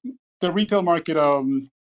retail market,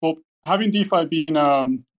 well, having DeFi being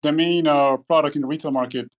the main product in the retail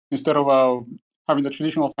market instead of having the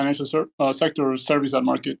traditional financial sector service that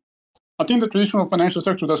market. I think the traditional financial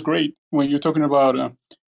sector, that's great when you're talking about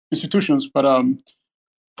institutions, but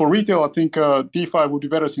for retail, I think DeFi would be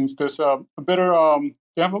better, since there's a better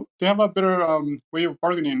they have a better way of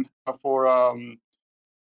bargaining for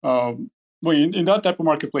well, in that type of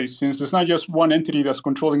marketplace, since there's not just one entity that's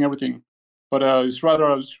controlling everything, but it's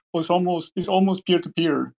rather it's almost peer to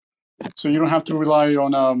peer, so you don't have to rely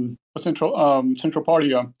on a central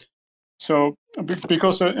party. So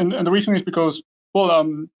because and the reason is because, well,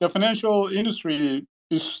 the financial industry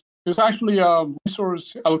is actually a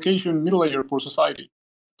resource allocation middle layer for society.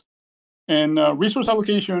 And resource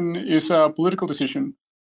allocation is a political decision.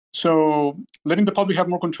 So letting the public have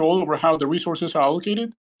more control over how the resources are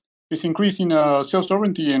allocated is increasing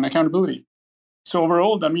self-sovereignty and accountability. So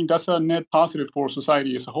overall, I mean, that's a net positive for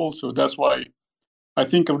society as a whole. So that's why I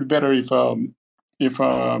think it would be better if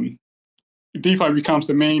DeFi becomes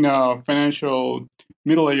the main financial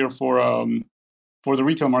middle layer for the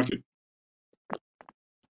retail market.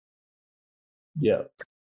 Yeah.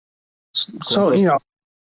 So,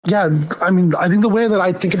 yeah, I mean, I think the way that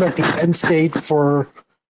I think about the end state for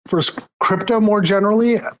crypto more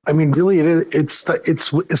generally, I mean, really, it's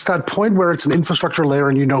that point where it's an infrastructure layer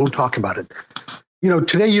and you know who talk about it.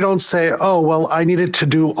 Today you don't say, oh, well, I needed to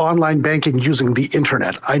do online banking using the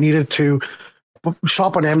internet. I needed to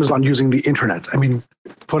shop on Amazon using the internet. I mean,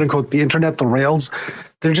 quote unquote, the internet, the rails,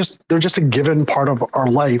 they're just a given part of our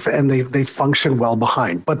life, and they function well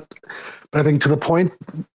behind. But I think to the point,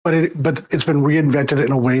 but it's been reinvented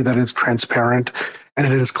in a way that is transparent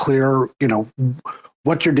and it is clear,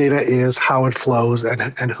 what your data is, how it flows,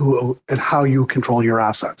 and who and how you control your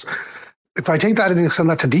assets. If I take that and extend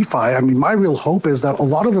that to DeFi, I mean, my real hope is that a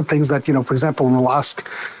lot of the things that, for example, in the last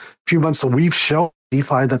few months that we've shown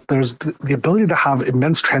DeFi, that there's the ability to have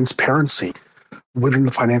immense transparency within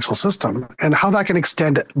the financial system and how that can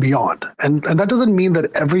extend beyond. And that doesn't mean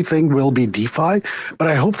that everything will be DeFi, but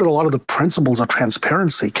I hope that a lot of the principles of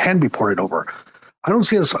transparency can be ported over. I don't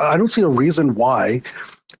see a reason why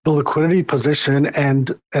the liquidity position and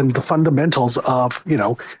the fundamentals of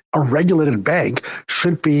a regulated bank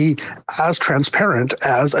should be as transparent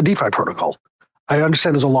as a DeFi protocol. I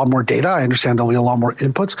understand there's a lot more data. I understand there'll be a lot more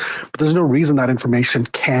inputs, but there's no reason that information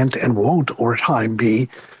can't and won't over time be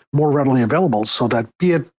more readily available, so that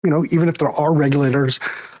be it, even if there are regulators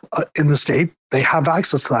in the state, they have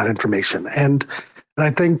access to that information. And I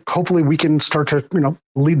think hopefully we can start to,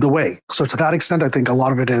 lead the way. So to that extent, I think a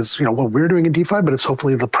lot of it is, what we're doing in DeFi, but it's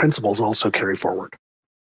hopefully the principles also carry forward.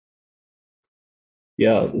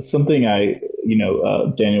 Yeah, something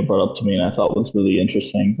Daniel brought up to me and I thought was really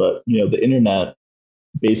interesting, but, the internet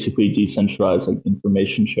basically decentralized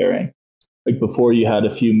information sharing. Like before, you had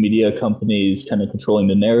a few media companies kind of controlling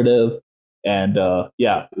the narrative, and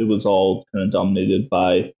it was all kind of dominated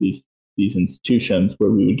by these institutions where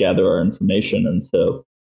we would gather our information. And so,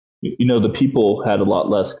 the people had a lot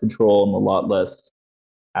less control and a lot less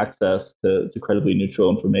access to credibly neutral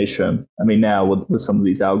information. I mean, now with some of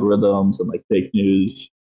these algorithms and like fake news,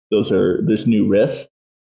 there's new risks.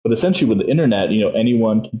 But essentially with the internet,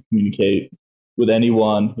 anyone can communicate with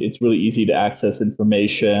anyone. It's really easy to access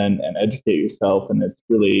information and educate yourself, and it's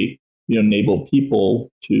really enable people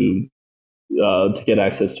to get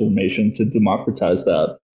access to information, to democratize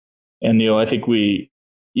that. And I think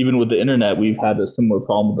even with the internet, we've had a similar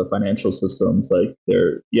problem with the financial systems. Like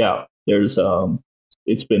there's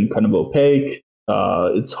it's been kind of opaque.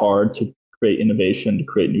 It's hard to create innovation, to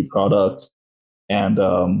create new products, and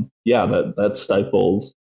that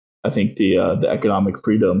stifles, I think, the economic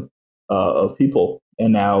freedom of people.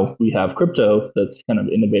 And now we have crypto that's kind of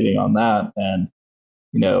innovating on that. And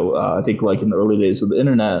I think like in the early days of the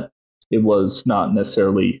internet, it was not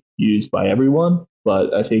necessarily used by everyone,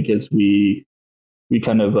 but I think as we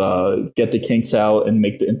kind of get the kinks out and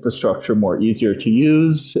make the infrastructure more easier to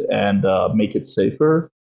use and make it safer,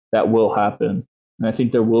 that will happen. And I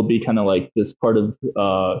think there will be kind of like this part of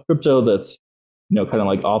crypto that's, kind of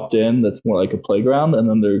like opt-in, that's more like a playground. And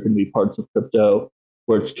then there are going to be parts of crypto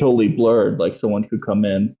where it's totally blurred. Like someone could come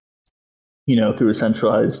in, through a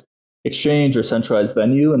centralized exchange or centralized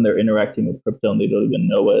venue, and they're interacting with crypto and they don't even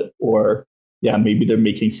know it. Or maybe they're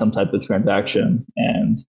making some type of transaction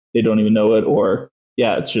and they don't even know it. Or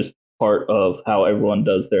it's just part of how everyone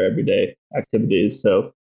does their everyday activities.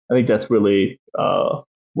 So I think that's really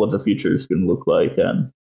what the future is going to look like.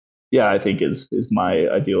 And I think is my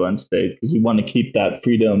ideal end state, because you want to keep that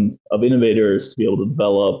freedom of innovators to be able to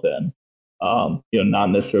develop and not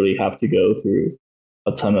necessarily have to go through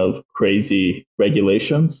a ton of crazy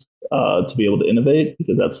regulations to be able to innovate,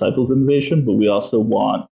 because that stifles innovation. But we also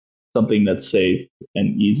want something that's safe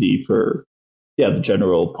and easy for the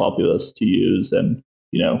general populace to use, and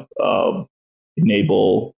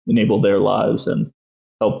enable their lives and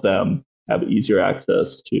help them have easier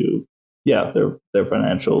access to their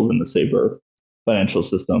financials and the safer financial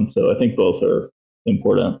system. So I think both are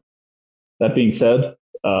important. That being said,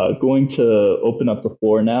 going to open up the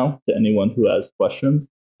floor now to anyone who has questions.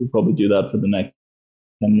 We'll probably do that for the next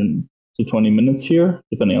 10 to 20 minutes here,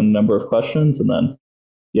 depending on the number of questions, and then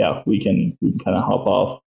we can kind of hop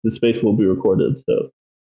off. The space will be recorded, so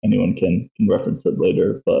anyone can reference it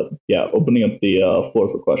later. But opening up the floor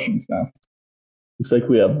for questions now. Looks like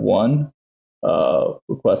we have one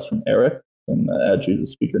request from Eric. I'm going to add you to the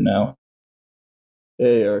speaker now.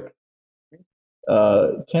 Hey, Eric.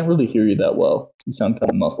 Can't really hear you that well. You sound kind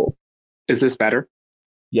of muffled. Is this better?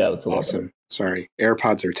 Yeah, it's a lot Awesome. better. Sorry,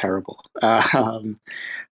 AirPods are terrible.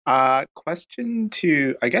 Question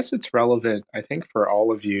to, I guess it's relevant, I think, for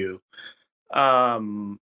all of you.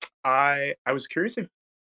 Um, I was curious if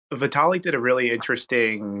Vitalik did a really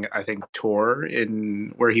interesting, I think, tour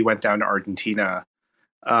in where he went down to Argentina.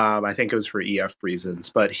 I think it was for EF reasons,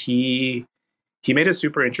 but he made a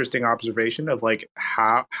super interesting observation of like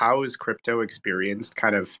how is crypto experienced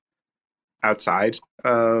kind of outside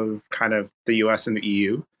of kind of the US and the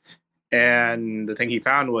EU. And the thing he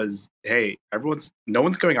found was, hey, no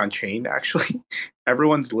one's going on chain actually.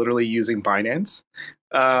 Everyone's literally using Binance.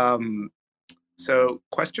 Um, so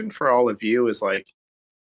question for all of you is like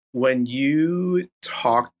when you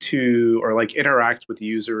talk to or like interact with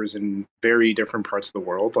users in very different parts of the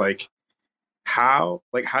world, how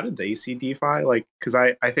did they see DeFi? Like, because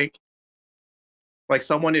I think like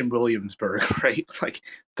someone in Williamsburg, right? Like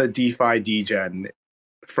the DeFi degen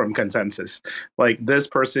from Consensus, like this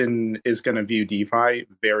person is going to view DeFi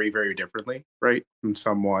very, very differently, right? From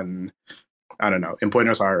someone, I don't know, in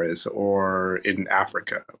Buenos Aires or in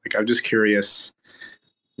Africa. Like, I'm just curious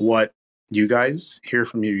what you guys hear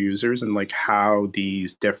from your users and like how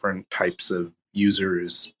these different types of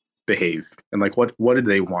users behave and like what do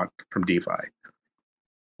they want from DeFi?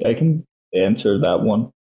 I can answer that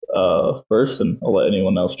one first, and I'll let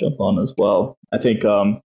anyone else jump on as well. I think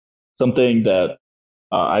something that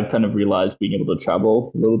I've kind of realized being able to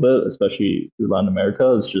travel a little bit, especially through Latin America,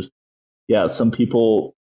 is just yeah, some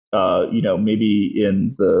people, maybe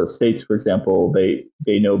in the States, for example,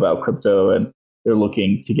 they know about crypto and they're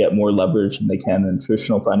looking to get more leverage than they can in the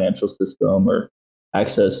traditional financial system or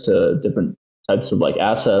access to different types of like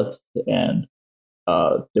assets and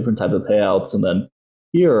different type of payouts. And then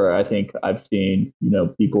here, I think I've seen,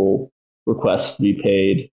 people request to be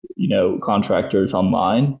paid, contractors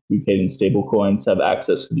online, be paid in stable coins, have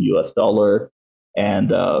access to the US dollar. And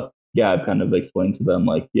yeah, I've kind of explained to them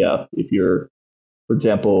like, yeah, if you're, for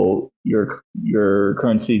example, your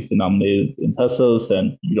currency is denominated in pesos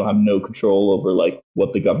and you don't have no control over like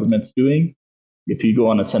what the government's doing. If you go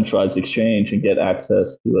on a centralized exchange and get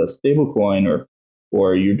access to a stable coin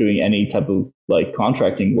or you're doing any type of like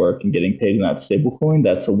contracting work and getting paid in that stable coin,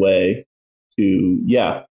 that's a way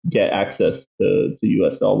to get access to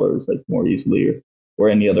US dollars like more easily or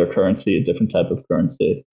any other currency, a different type of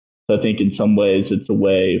currency. So I think in some ways it's a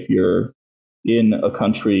way if you're in a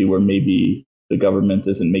country where maybe the government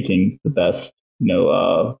isn't making the best,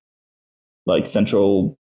 like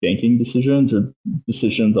central banking decisions or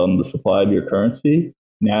decisions on the supply of your currency.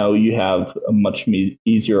 Now you have a much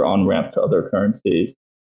easier on ramp to other currencies.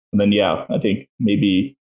 And then, yeah, I think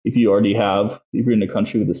maybe if you're in a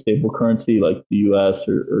country with a stable currency like the US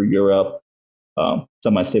or Europe,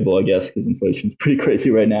 semi-stable, I guess, because inflation is pretty crazy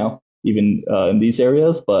right now, even in these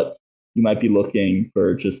areas. But you might be looking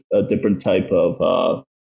for just a different type of,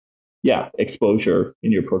 exposure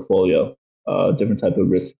in your portfolio, different type of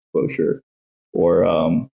risk exposure,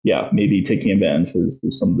 or maybe taking advantage of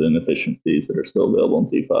some of the inefficiencies that are still available in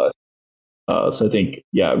DeFi. So I think,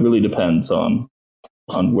 it really depends on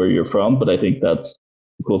where you're from, but I think that's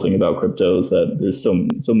the cool thing about crypto is that there's so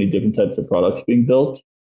many different types of products being built.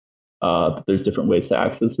 But there's different ways to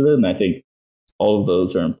access it, and I think all of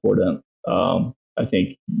those are important. I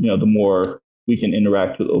think the more we can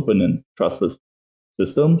interact with open and trustless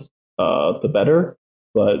systems, the better.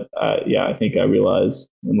 But I think I realize,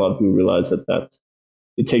 and a lot of people realize that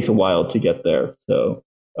it takes a while to get there. So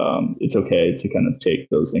it's okay to kind of take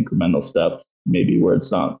those incremental steps, maybe where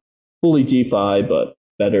it's not fully DeFi, but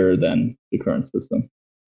better than the current system.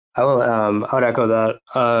 I would echo that.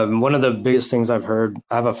 One of the biggest things I've heard,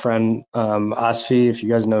 I have a friend, Asfi, if you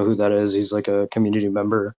guys know who that is, he's like a community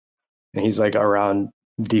member and he's like around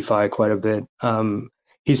DeFi quite a bit.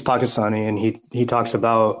 He's Pakistani and he talks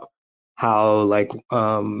about how like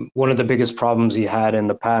one of the biggest problems he had in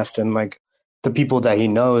the past and like the people that he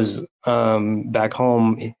knows back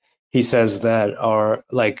home, he says that are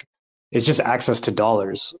like, it's just access to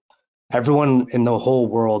dollars. Everyone in the whole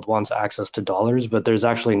world wants access to dollars, but there's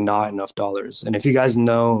actually not enough dollars. And if you guys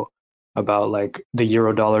know about like the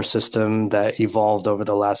euro dollar system that evolved over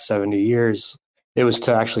the last 70 years, it was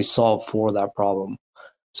to actually solve for that problem.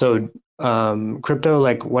 So crypto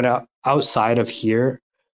like went outside of here,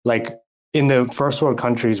 like in the first world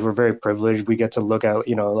countries, we're very privileged. We get to look at,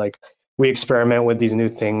 like we experiment with these new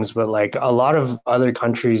things, but like a lot of other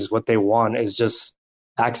countries, what they want is just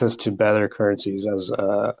access to better currencies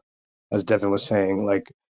as Devin was saying,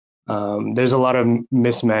 like there's a lot of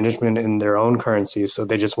mismanagement in their own currencies, so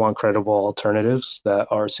they just want credible alternatives that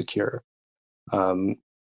are secure. Like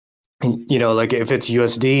if it's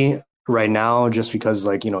USD, right now, just because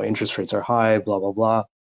like, interest rates are high, blah, blah, blah.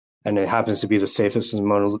 And it happens to be the safest and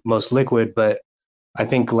most liquid. But I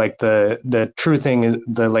think like the true thing is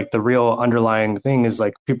the real underlying thing is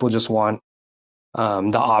like people just want the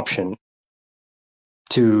option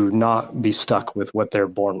to not be stuck with what they're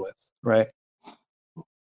born with, right?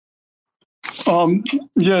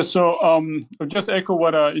 Yeah, so I'll just echo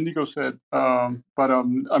what Indigo said. But I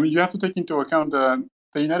mean, you have to take into account that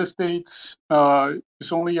the United States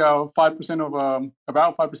is only 5% of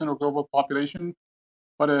about 5% of global population,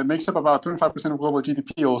 but it makes up about 25% of global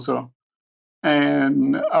GDP also.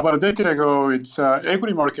 And about a decade ago, its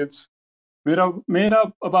equity markets made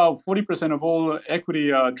up about 40% of all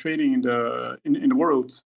equity trading in the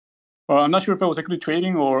world. I'm not sure if it was equity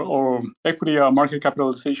trading or equity market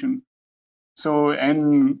capitalization. So,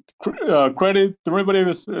 and credit derivative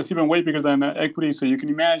is even way bigger than equity. So you can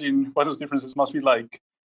imagine what those differences must be like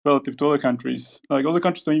relative to other countries. Like other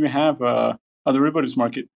countries don't even have a derivatives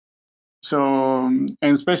market. So, and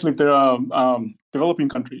especially if they're developing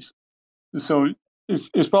countries. So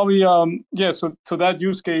it's probably yeah. So that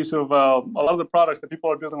use case of a lot of the products that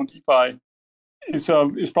people are building on DeFi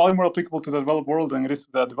is probably more applicable to the developed world than it is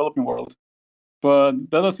to the developing world. But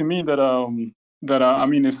that doesn't mean that I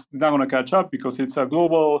mean it's not going to catch up because it's a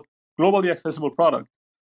globally accessible product.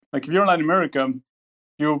 Like if you're in Latin America,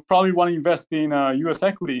 you probably want to invest in U.S.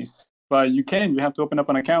 equities, but you have to open up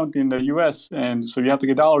an account in the U.S. and so you have to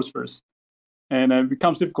get dollars first, and it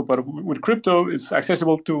becomes difficult. But with crypto, it's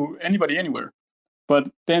accessible to anybody anywhere. But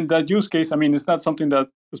then that use case, I mean, it's not something that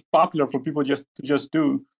is popular for people to just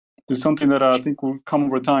do. It's something that I think will come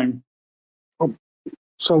over time.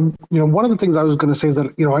 So, one of the things I was going to say is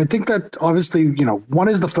that, I think that obviously, one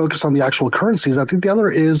is the focus on the actual currencies. I think the other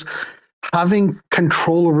is having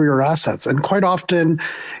control over your assets. And quite often,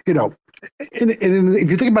 if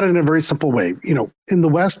you think about it in a very simple way, in the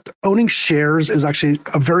West, owning shares is actually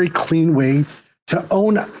a very clean way to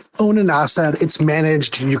own an asset. It's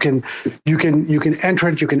managed. You can enter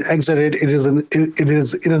it. You can exit it. It is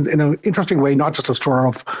in an interesting way, not just a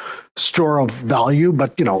store of value,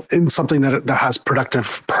 but in something that has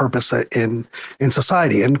productive purpose in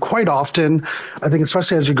society. And quite often, I think,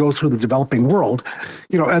 especially as you go through the developing world,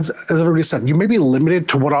 as everybody said, you may be limited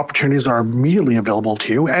to what opportunities are immediately available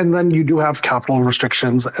to you, and then you do have capital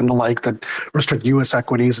restrictions and the like that restrict U.S.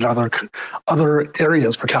 equities and other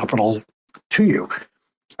areas for capital to you.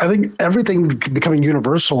 I think everything becoming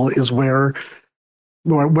universal is where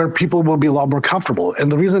people will be a lot more comfortable.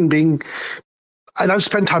 And the reason being, and I've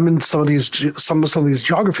spent time in some of these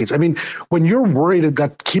geographies. I mean, when you're worried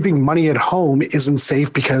that keeping money at home isn't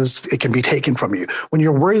safe because it can be taken from you, when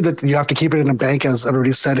you're worried that you have to keep it in a bank, as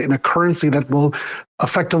everybody said, in a currency that will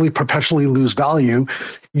effectively perpetually lose value,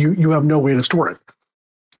 you have no way to store it.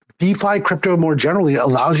 DeFi crypto more generally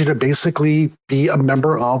allows you to basically be a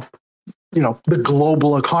member of the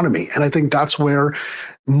global economy. And I think that's where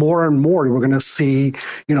more and more we're going to see,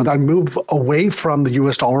 that move away from the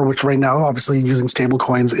US dollar, which right now, obviously using stable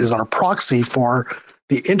coins is our proxy for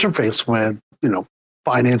the interface with,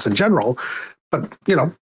 finance in general. But,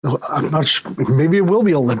 I'm not sure, maybe it will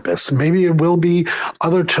be Olympus. Maybe it will be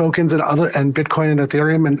other tokens and Bitcoin and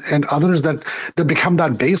Ethereum and others that become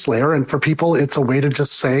that base layer. And for people, it's a way to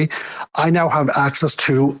just say, I now have access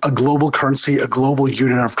to a global currency, a global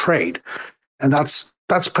unit of trade. And that's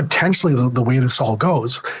potentially the way this all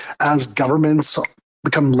goes as governments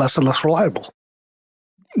become less and less reliable.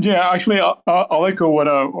 Yeah, actually, I'll echo what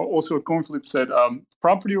also Conflip said.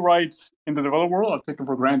 Property rights in the developed world are taken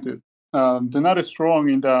for granted. They're not as strong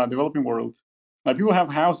in the developing world. Like people have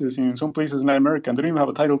houses in some places in Latin America, and they don't even have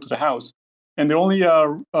a title to the house. And the only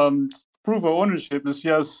proof of ownership is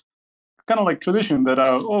just kind of like tradition that,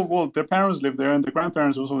 their parents live there and their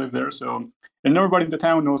grandparents also live there. So, and everybody in the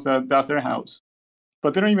town knows that that's their house.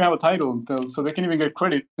 But they don't even have a title, so they can't even get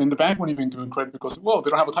credit. And the bank won't even give them credit because, they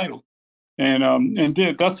don't have a title. And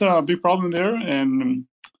that's a big problem there.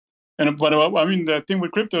 But I mean, the thing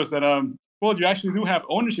with crypto is that, you actually do have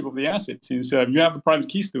ownership of the asset. Since you have the private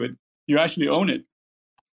keys to it, you actually own it.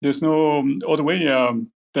 There's no other way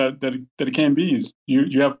that it can be.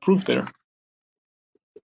 You have proof there.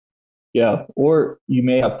 Yeah, or you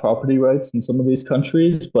may have property rights in some of these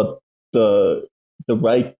countries, but the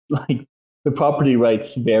right, like the property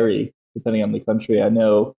rights vary depending on the country. I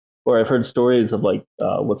know, or I've heard stories of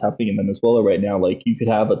what's happening in Venezuela right now. Like you could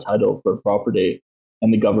have a title for property,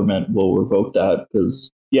 and the government will revoke that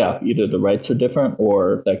because either the rights are different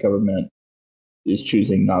or that government is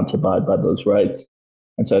choosing not to abide by those rights.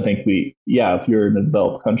 And so I think if you're in a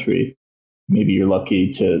developed country, maybe you're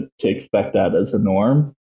lucky to expect that as a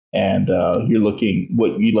norm. And you're looking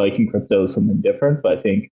what you like in crypto is something different. But I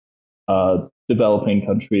think developing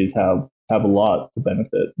countries have a lot to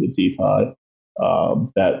benefit with DeFi.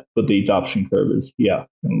 But the adoption curve is going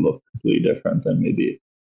to look completely different than maybe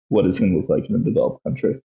what it's going to look like in a developed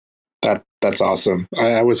country. That's awesome.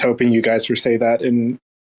 I was hoping you guys would say that, and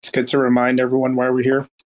it's good to remind everyone why we're here.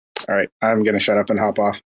 All right, I'm going to shut up and hop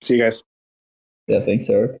off. See you guys. Yeah, thanks,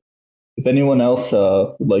 Eric. If anyone else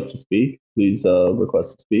would like to speak, please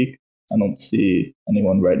request to speak. I don't see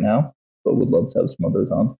anyone right now, but would love to have some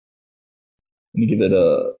others on. Let me give it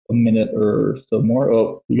a minute or so more.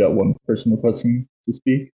 Oh, we got one person requesting to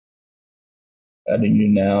speak. Adding you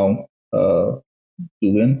now,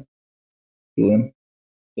 Julian.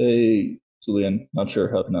 Hey, Julian. Not sure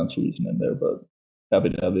how to pronounce your username there, but happy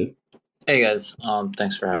to have you. Hey guys,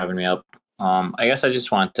 thanks for having me up. I guess I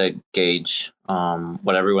just want to gauge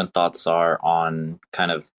what everyone's thoughts are on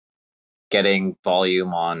kind of getting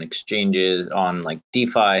volume on exchanges, on like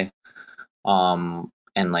DeFi,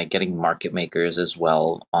 and like getting market makers as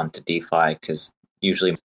well onto DeFi, because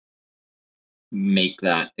usually make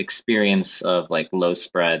that experience of like low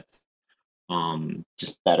spreads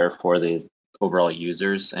just better for the overall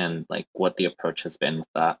users, and like what the approach has been with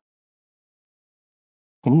that.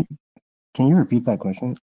 Can you repeat that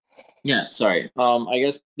question? Yeah, sorry. I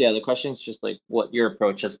guess the question is just like what your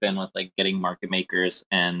approach has been with like getting market makers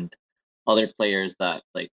and other players that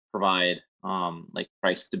like provide like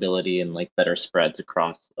price stability and like better spreads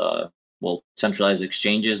across centralized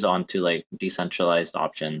exchanges onto like decentralized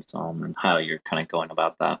options, and how you're kind of going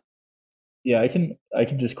about that. Yeah, I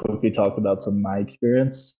can just quickly talk about some of my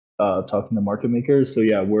experience talking to market makers. So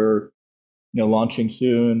yeah, we're launching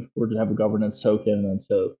soon. We're gonna have a governance token, and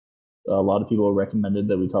so a lot of people recommended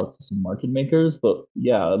that we talk to some market makers. But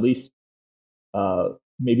yeah, at least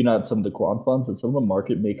maybe not some of the quant funds, but some of the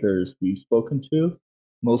market makers we've spoken to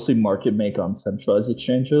mostly market make on centralized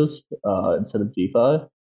exchanges instead of DeFi.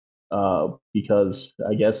 Because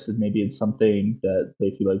I guess maybe it's something that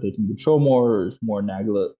they feel like they can control more, or is more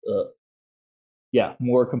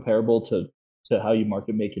more comparable to how you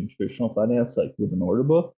market make in traditional finance, like with an order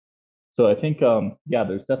book. So I think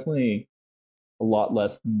there's definitely a lot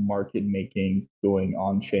less market making going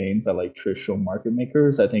on chain by like traditional market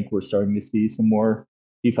makers. I think we're starting to see some more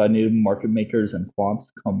DeFi native market makers and quants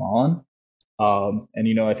come on.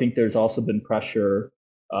 And I think there's also been pressure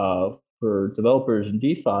for developers in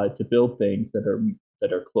DeFi to build things that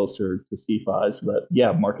are closer to CeFi, so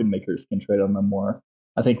that market makers can trade on them more.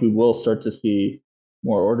 I think we will start to see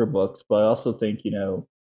more order books, but I also think DeFi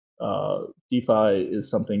is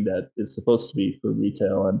something that is supposed to be for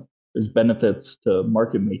retail, and there's benefits to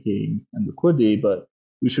market making and liquidity, but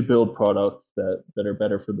we should build products that are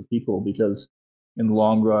better for the people, because in the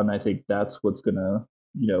long run, I think that's what's gonna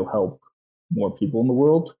help more people in the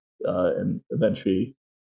world, and eventually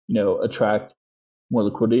attract more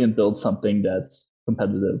liquidity and build something that's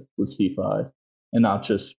competitive with CeFi, and not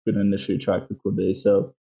just going to initially attract liquidity.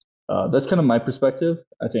 So that's kind of my perspective.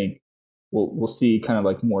 I think we'll see kind of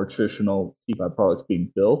like more traditional CeFi products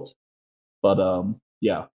being built, but I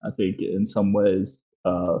think in some ways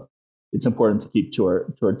it's important to keep to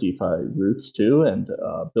our DeFi roots too, and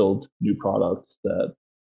build new products that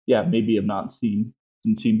maybe have not been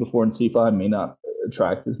seen before in CeFi, may not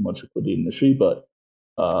attract as much liquidity initially, but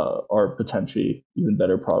are potentially even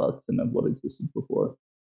better products than what existed before.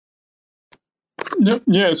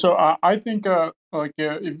 Yeah. So I think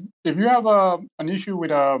if you have an issue with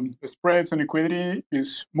the spreads and liquidity,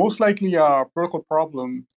 is most likely a protocol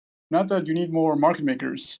problem, not that you need more market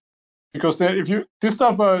makers. Because if you this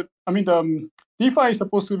stuff, DeFi is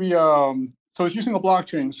supposed to be so it's using a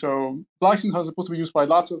blockchain. So blockchains are supposed to be used by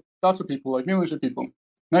lots of people, like millions of people,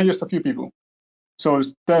 not just a few people. So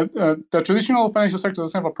the traditional financial sector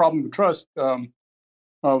doesn't have a problem with trust.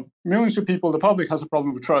 Millions of people, the public has a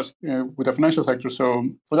problem with trust with the financial sector. So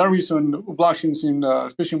for that reason, blockchain seemed an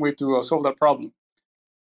efficient way to solve that problem.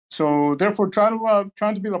 So therefore, trying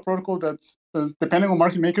to build a protocol that's depending on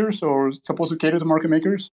market makers, or supposed to cater to market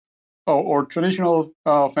makers, or traditional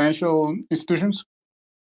financial institutions,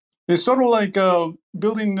 it's sort of like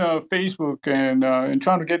building Facebook and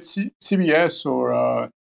trying to get CBS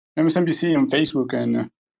or MSNBC on Facebook, and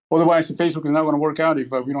otherwise Facebook is not going to work out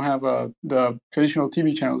if we don't have the traditional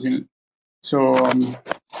TV channels in it. So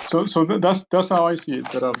that's how I see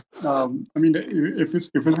it. That if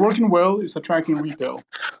it's working well, it's attracting retail.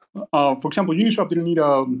 For example, Uniswap didn't need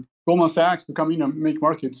Goldman Sachs to come in and make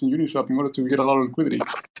markets in Uniswap in order to get a lot of liquidity.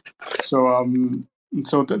 So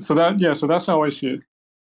that's how I see it.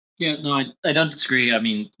 Yeah, no, I don't disagree. I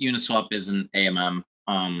mean, Uniswap is an AMM,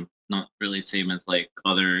 not really the same as like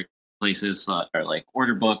other places that are like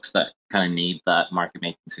order books that kind of need that market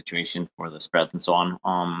making situation for the spreads and so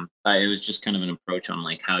on. It was just kind of an approach on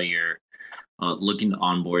like how you're looking to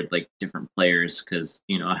onboard like different players, because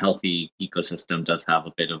a healthy ecosystem does have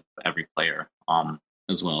a bit of every player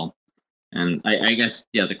as well. And I guess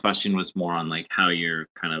the question was more on like how you're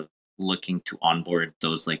kind of looking to onboard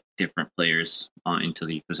those like different players into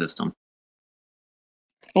the ecosystem.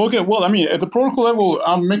 Okay, well, I mean, at the protocol level,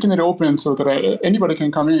 I'm making it open so that anybody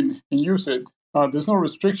can come in and use it. There's no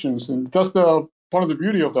restrictions, and that's the part of the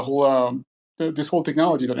beauty of the whole this whole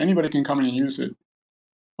technology, that anybody can come in and use it.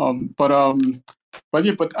 But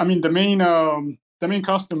I mean, the main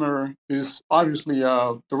customer is obviously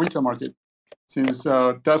the retail market, since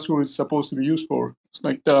that's what it's supposed to be used for. It's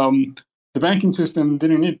like the banking system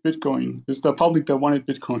didn't need Bitcoin; it's the public that wanted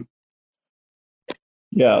Bitcoin.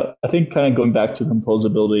 Yeah, I think kind of going back to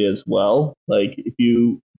composability as well, like if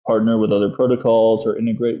you partner with other protocols or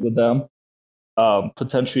integrate with them,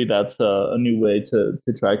 potentially that's a new way to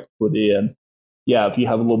track liquidity. And yeah, if you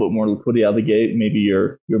have a little bit more liquidity out of the gate, maybe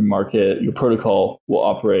your market, your protocol will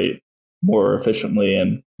operate more efficiently,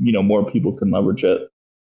 and more people can leverage it.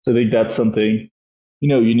 So I think that's something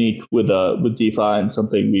unique with DeFi, and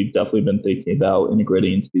something we've definitely been thinking about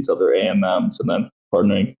integrating into these other AMMs, and then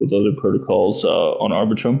partnering with other protocols on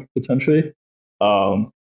Arbitrum potentially.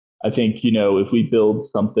 I think if we build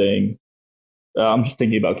something, I'm just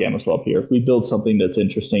thinking about GammaSwap here. If we build something that's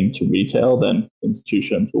interesting to retail, then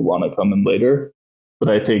institutions will want to come in later.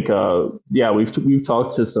 But I think, we've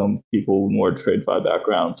talked to some people with more TradeFi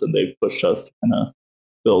backgrounds, and they've pushed us to kind of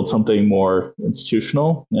build something more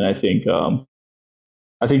institutional. And I think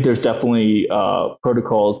there's definitely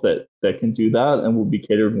protocols that can do that and will be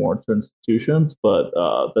catered more to institutions, but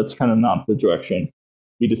that's kind of not the direction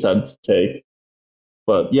we decided to take.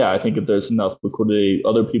 But yeah, I think if there's enough liquidity,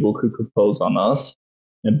 other people could compose on us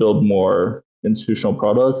and build more institutional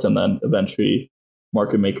products, and then eventually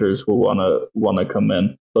market makers will want to come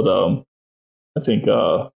in. But I think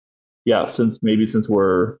since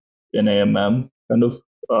we're in AMM kind of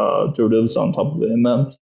derivatives on top of the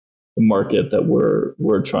AMMs, the market that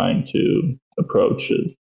we're trying to approach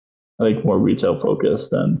is, I think, more retail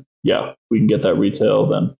focused. And yeah, we can get that retail,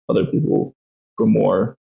 then other people from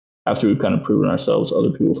more, after we've kind of proven ourselves,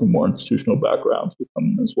 other people from more institutional backgrounds will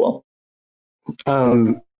come in as well.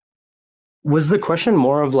 Was the question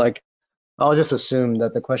more of like, I'll just assume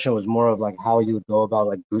that the question was more of like how you would go about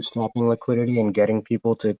like bootstrapping liquidity and getting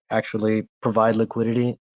people to actually provide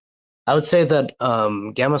liquidity. I would say that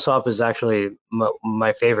GammaSwap is actually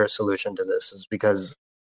my favorite solution to this, is because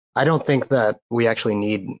I don't think that we actually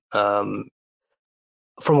need, from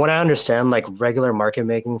what I understand, like regular market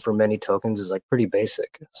making for many tokens is like pretty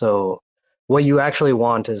basic. So what you actually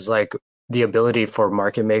want is like the ability for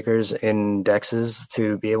market makers in DEXs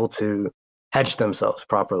to be able to hedge themselves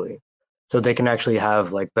properly, so they can actually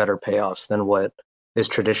have like better payoffs than what is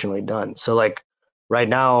traditionally done. So like right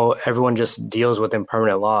now, everyone just deals with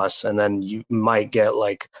impermanent loss, and then you might get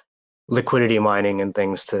like liquidity mining and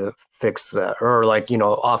things to fix that, or like,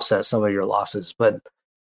 offset some of your losses. But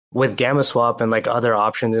with GammaSwap and like other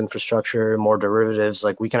options infrastructure, more derivatives,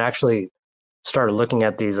 like we can actually start looking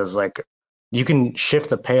at these as like, you can shift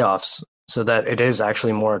the payoffs so that it is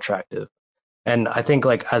actually more attractive. And I think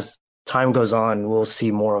like as time goes on, we'll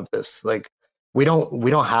see more of this. Like we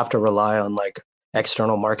don't have to rely on like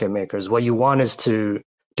external market makers. What you want is to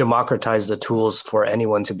democratize the tools for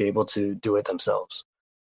anyone to be able to do it themselves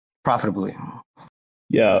profitably.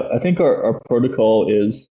 Yeah, I think our protocol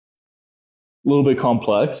is a little bit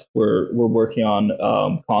complex. We're working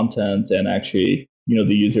on content and actually the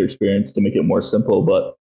user experience to make it more simple.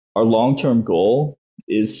 But our long-term goal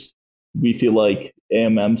is, we feel like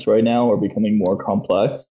AMMs right now are becoming more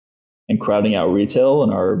complex and crowding out retail,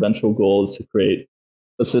 and our eventual goal is to create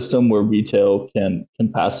a system where retail can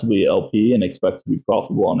passively LP and expect to be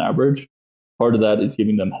profitable on average. Part of that is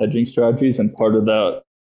giving them hedging strategies, and part of that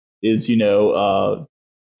is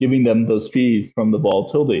giving them those fees from the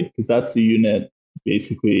volatility, because that's the unit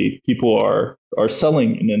basically people are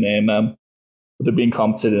selling in an AMM, but they're being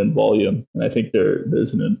compensated in volume. And I think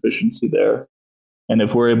there's an inefficiency there. And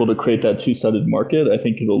if we're able to create that two-sided market, I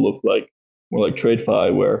think it'll look like more like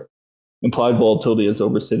TradeFi, where implied volatility has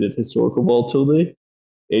overstated historical volatility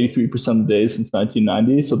 83% of the days since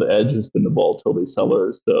 1990. So the edge has been the volatility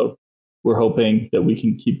sellers. So we're hoping that we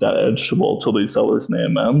can keep that edge to volatility sellers and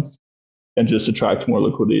AMMs and just attract more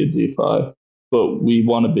liquidity to DeFi. But we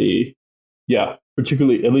want to be,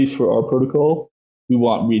 particularly, at least for our protocol, we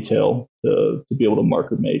want retail to be able to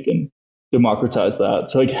market make and democratize that.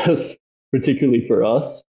 So I guess particularly for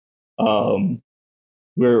us,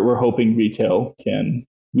 we're hoping retail can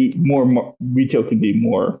retail can be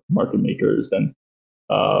more market makers and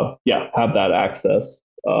have that access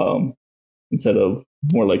instead of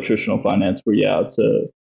more like traditional finance where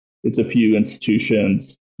it's a few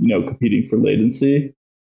institutions competing for latency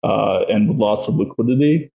and with lots of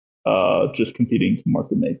liquidity just competing to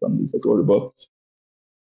market make on these like order books.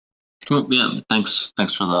 Cool. Yeah, thanks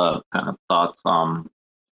for the kind of thoughts.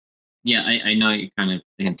 Yeah, I know you're kind of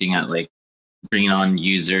hinting at like bringing on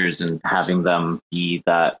users and having them be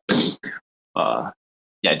that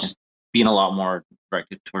just being a lot more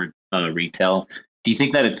directed toward retail. Do you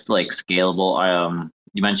think that it's like scalable?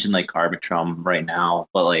 You mentioned like Arbitrum right now,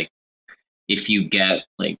 but like if you get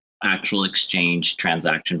like actual exchange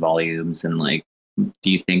transaction volumes and like, do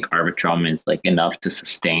you think Arbitrum is like enough to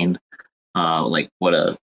sustain like what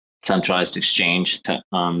a centralized exchange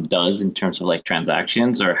does in terms of like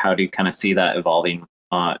transactions, or how do you kind of see that evolving,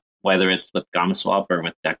 whether it's with GammaSwap or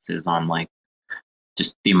with DEXs on like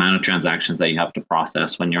just the amount of transactions that you have to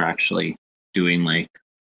process when you're actually doing like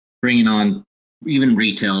bringing on even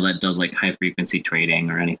retail that does like high frequency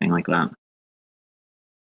trading or anything like that?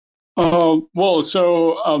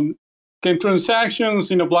 Can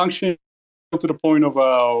transactions in a blockchain to the point of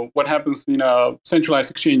what happens in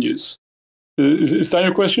centralized exchanges? Is that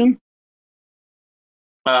your question?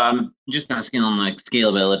 Just asking on like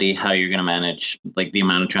scalability, how you're going to manage like the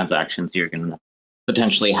amount of transactions you're going to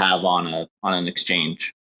potentially have on an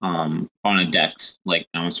exchange, on a DEX like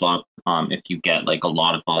GammaSwap, if you get like a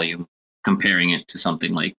lot of volume, comparing it to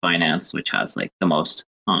something like Binance, which has like the most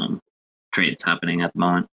trades happening at the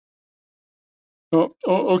moment.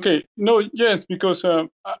 Okay. No, yes, because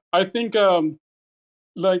I think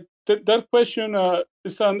like that question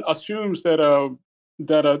assumes that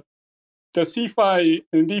the CeFi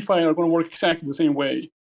and DeFi are going to work exactly the same way.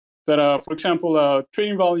 That, for example,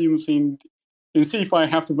 trading volumes in CeFi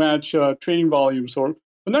have to match trading volumes, or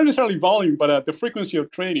not necessarily volume, but the frequency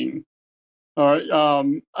of trading. All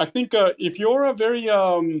right. I think if you're a very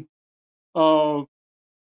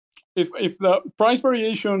if the price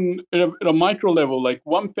variation at a micro level, like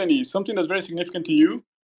 1 penny, is something that's very significant to you,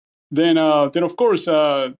 then of course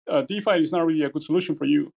DeFi is not really a good solution for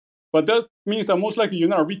you. But that means that most likely you're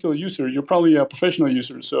not a retail user; you're probably a professional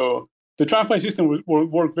user. So the TradFi system will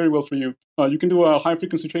work very well for you. You can do a high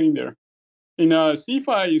frequency trading there. In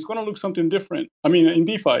CeFi, it's going to look something different. I mean, in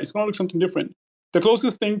DeFi, it's going to look something different. The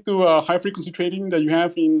closest thing to high frequency trading that you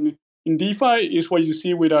have in DeFi is what you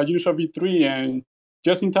see with Uniswap v3 and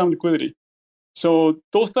just-in-time liquidity. So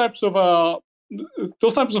those types of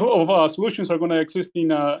solutions are going to exist in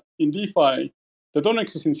DeFi that don't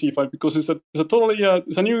exist in CeFi because it's a totally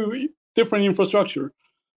it's a new different infrastructure.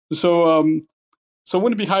 So so it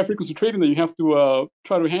wouldn't be high frequency trading that you have to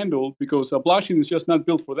try to handle because a blockchain is just not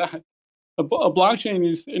built for that. A blockchain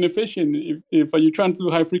is inefficient if you're trying to do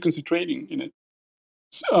high frequency trading in it.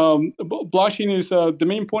 Blockchain is the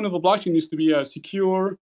main point of the blockchain is to be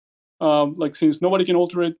secure. Like since nobody can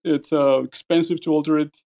alter it, it's expensive to alter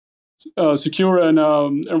it. Secure and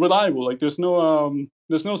reliable. Like there's no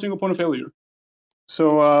single point of failure.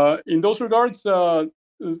 So in those regards,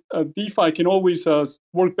 DeFi can always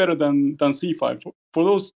work better than CeFi for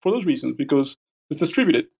those reasons because it's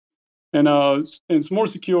distributed and it's more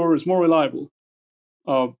secure, it's more reliable.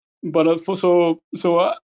 I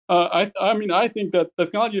mean, I think that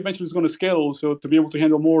technology eventually is going to scale, so to be able to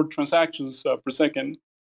handle more transactions per second,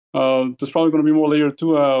 there's probably going to be more layer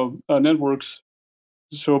 2 networks.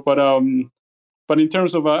 So, but in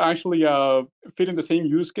terms of actually fitting the same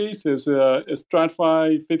use case as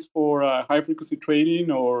TradFi fits for high frequency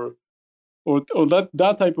trading or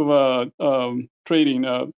that type of trading,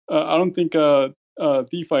 I don't think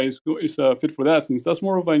DeFi is fit for that, since that's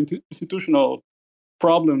more of an institutional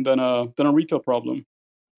problem than a retail problem.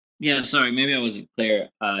 Yeah, sorry, maybe I wasn't clear.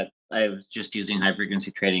 I was just using high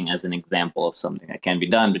frequency trading as an example of something that can be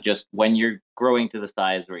done, but just when you're growing to the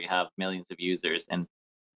size where you have millions of users and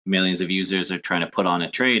millions of users are trying to put on a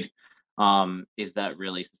trade, is that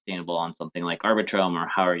really sustainable on something like Arbitrum, or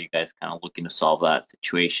how are you guys kind of looking to solve that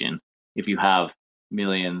situation if you have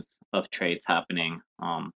millions of trades happening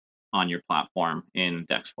on your platform in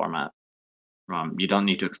DEX format? You don't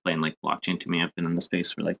need to explain like blockchain to me. I've been in the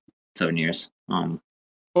space for like 7 years.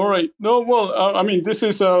 All right. No, well, I mean, this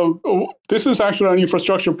is actually an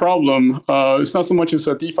infrastructure problem. It's not so much as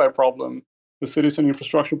a DeFi problem. It is an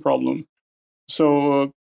infrastructure problem.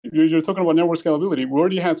 So you're talking about network scalability. We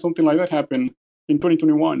already had something like that happen in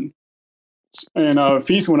 2021, and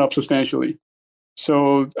fees went up substantially.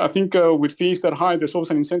 So I think with fees that high, there's always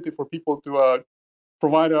an incentive for people to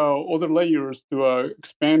provide other layers to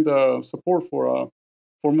expand support for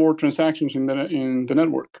more transactions in the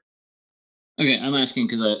network. Okay, I'm asking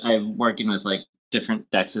because I'm working with like different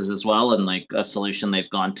dexes as well, and like a solution they've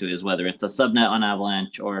gone to is whether it's a subnet on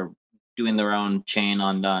Avalanche or doing their own chain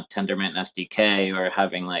on Tendermint SDK or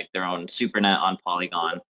having like their own supernet on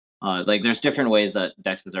Polygon. Like there's different ways that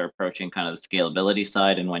dexes are approaching kind of the scalability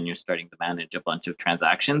side, and when you're starting to manage a bunch of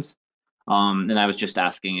transactions. And I was just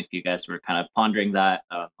asking if you guys were kind of pondering that,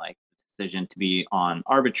 like the decision to be on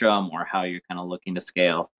Arbitrum or how you're kind of looking to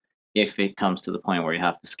scale if it comes to the point where you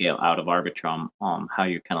have to scale out of Arbitrum, how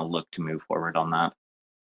you kind of look to move forward on that.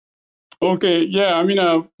 Okay, yeah, I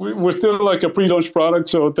mean, we're still like a pre-launch product,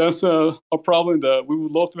 so that's a problem that we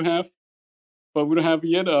would love to have, but we don't have it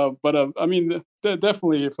yet. But I mean,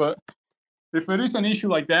 definitely, if it is an issue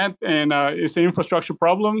like that and it's an infrastructure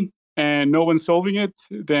problem and no one's solving it,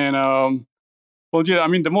 then well, yeah, I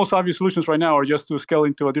mean, the most obvious solutions right now are just to scale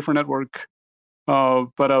into a different network.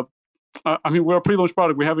 But I mean, we're a pre-launch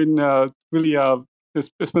product. We haven't really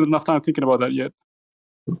spent enough time thinking about that yet.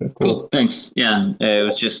 Okay, Cool. Thanks. Yeah, it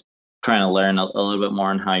was just trying to learn a little bit more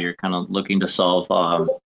on how you're kind of looking to solve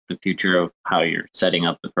the future of how you're setting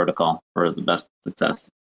up the protocol for the best success.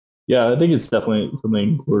 Yeah, I think it's definitely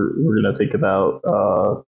something we're going to think about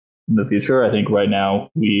in the future. I think right now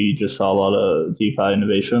we just saw a lot of DeFi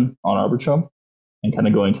innovation on Arbitrum and kind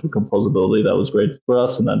of going to composability. That was great for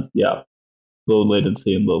us. And then, yeah, low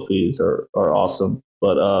latency and low fees are awesome.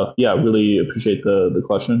 But yeah, really appreciate the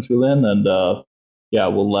question, Julian. And yeah,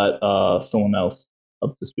 we'll let someone else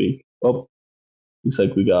up to speak. Oh, looks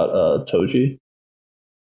like we got Toji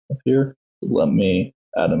up here. Let me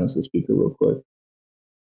add him as a speaker real quick.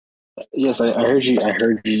 Yes, I heard you. I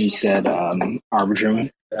heard you said Arbitrum.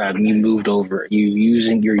 You moved over. You're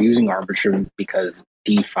using Arbitrum because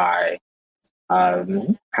DeFi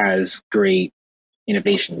has great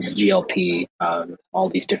innovations, GLP, all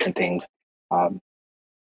these different things.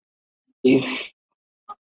 If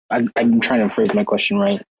I'm trying to phrase my question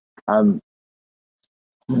right,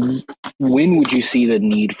 when would you see the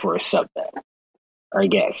need for a subnet? Or I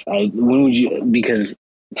guess when would you, because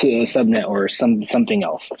to a subnet or something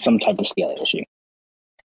else, some type of scaling issue.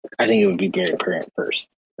 I think it would be very apparent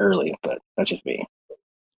early, but that's just me.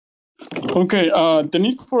 Okay, the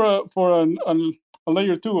need for a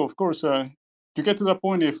layer 2, of course, you get to that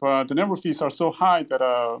point if the network fees are so high that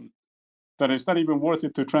it's not even worth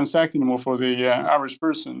it to transact anymore for the average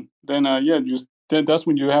person. Then that's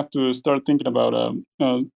when you have to start thinking about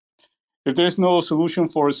if there's no solution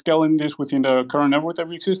for scaling this within the current network that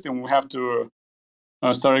we exist, then we have to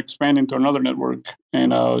start expanding to another network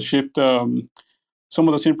and shift some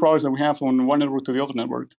of the same products that we have from one network to the other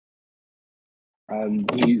network.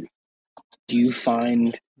 Do you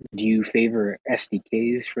favor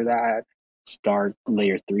SDKs for that, start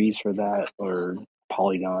layer 3s for that, or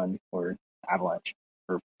Polygon or Avalanche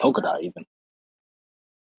or Polkadot even?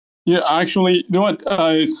 Yeah, actually, you know what?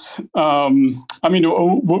 It's I mean,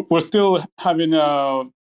 we're still haven't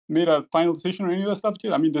made a final decision or any of that stuff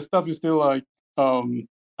yet. I mean, the stuff is still like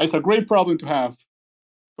it's a great problem to have,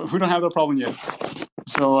 but we don't have that problem yet.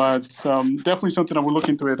 So it's definitely something that we'll look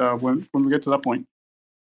into it when we get to that point.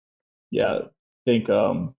 Yeah, I think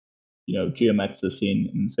GMX has seen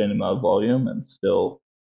an insane amount of volume and still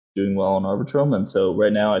doing well on Arbitrum. And so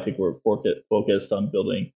right now, I think we're focused on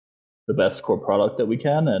building the best core product that we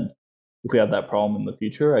can. And if we have that problem in the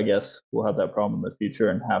future, I guess we'll have that problem in the future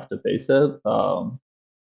and have to face it.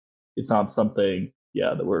 It's not something,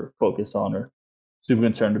 that we're focused on or super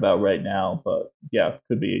concerned about right now, but yeah,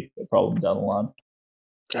 could be a problem down the line.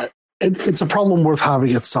 It's a problem worth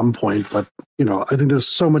having at some point, but I think there's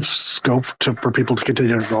so much scope for people to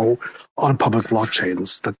continue to go on public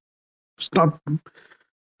blockchains that it's not.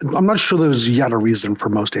 I'm not sure there's yet a reason for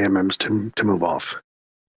most AMMs to move off.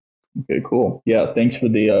 Okay, cool. Yeah, thanks for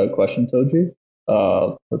the question, Toji.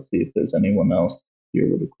 Let's see if there's anyone else here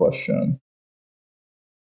with a question.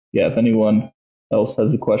 Yeah, if anyone else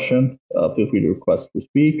has a question, feel free to request to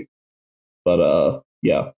speak. But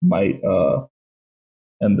might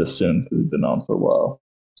end this soon because we've been on for a while.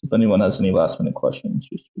 So if anyone has any last minute questions,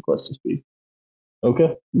 just request to speak.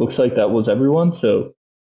 Okay, looks like that was everyone. So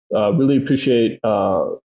really appreciate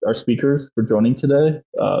our speakers for joining today.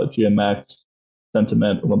 GMX,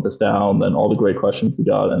 Sentiment, Olympus Down, and all the great questions we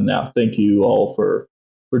got. And now thank you all for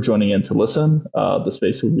joining in to listen. The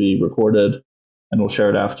space will be recorded and we'll share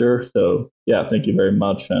it after. So yeah, thank you very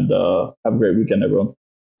much and have a great weekend, everyone.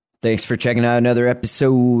 Thanks for checking out another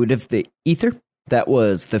episode of The Ether. That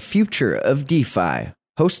was The Future of DeFi,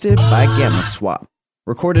 hosted by GammaSwap,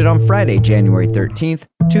 recorded on Friday, January 13th,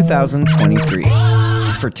 2023.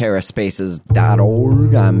 For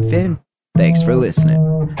TerraSpaces.org, I'm Finn. Thanks for listening.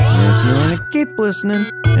 And if you want to keep listening,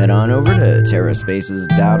 head on over to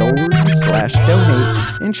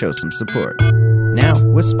terraspaces.org/donate and show some support. Now,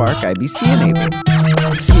 with Spark IBC enabled.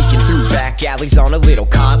 Sneaking through back alleys on a little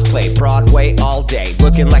cosplay. Broadway all day,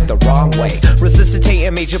 looking like the wrong way.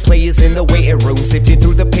 Resuscitating major players in the waiting room. Sifting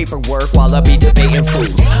through the paperwork while I be debating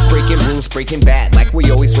fools. Breaking rules, breaking bad, like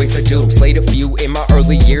we always wait for doom. Slayed a few in my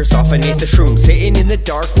early years off beneath the shrooms. Sitting in the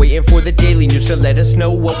dark, waiting for the daily news to let us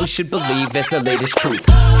know what we should believe as the latest truth.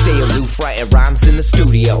 Stay aloof, writing rhymes in the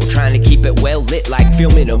studio. Trying to keep it well lit like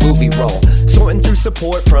filming a movie roll. Sorting through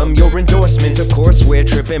support from your endorsements. Of course, we're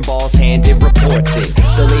tripping balls, handed reports it.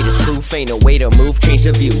 The latest proof ain't a way to move, change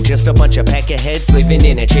the view. Just a bunch of peckerheads living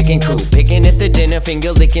in a chicken coop. Picking at the dinner,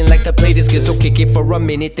 finger licking like the plate is good. So kick it for a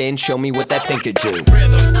minute, then show me what that thing could do. 2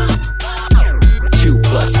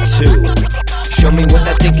 + 2. Show me what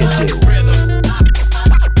that thing could do.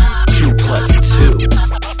 2 + 2.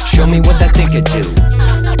 Show me what that thing could do.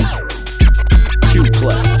 2 +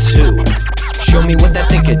 2. Show me what that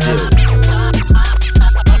thing could do.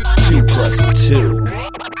 2 + 2.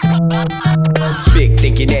 Big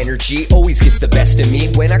thinking energy always gets the best of me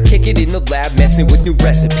when I kick it in the lab, messing with new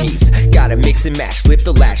recipes. Gotta mix and match, flip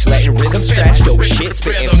the lash, letting rhythm scratch. Dope shit,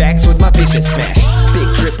 spitting facts with my vision smash.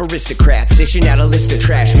 Big drip aristocrats, dishing out a list of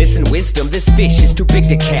trash. Missing wisdom, this fish is too big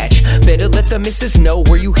to catch. Better let the missus know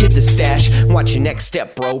where you hid the stash. Watch your next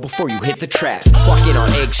step, bro, before you hit the traps. Walking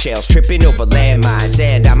on eggshells, tripping over landmines.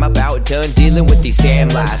 And I'm about done dealing with these damn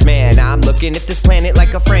lies. Man, I'm looking at this planet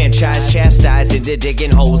like a franchise. Chastised into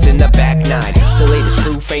digging holes in the back nine. The latest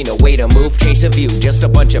proof ain't a way to move, change the view. Just a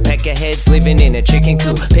bunch of peckerheads living in a chicken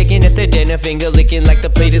coop. Picking at the dinner, finger licking like the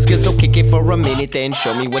plate is good. So kick it for a minute, then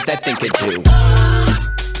show me what that thing could do.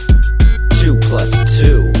 2 +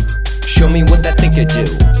 2. Show me what that thing could do.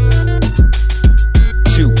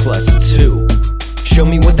 2 + 2. Show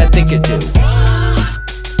me what that thing could do.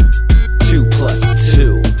 2 +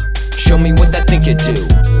 2. Show me what that thing could do.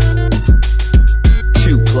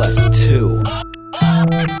 2 + 2.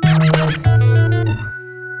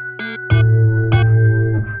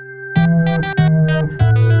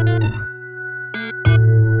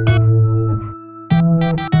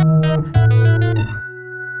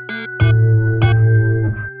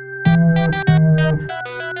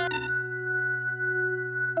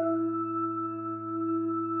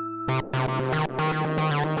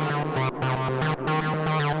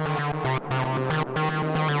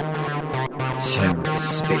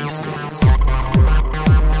 TerraSpaces.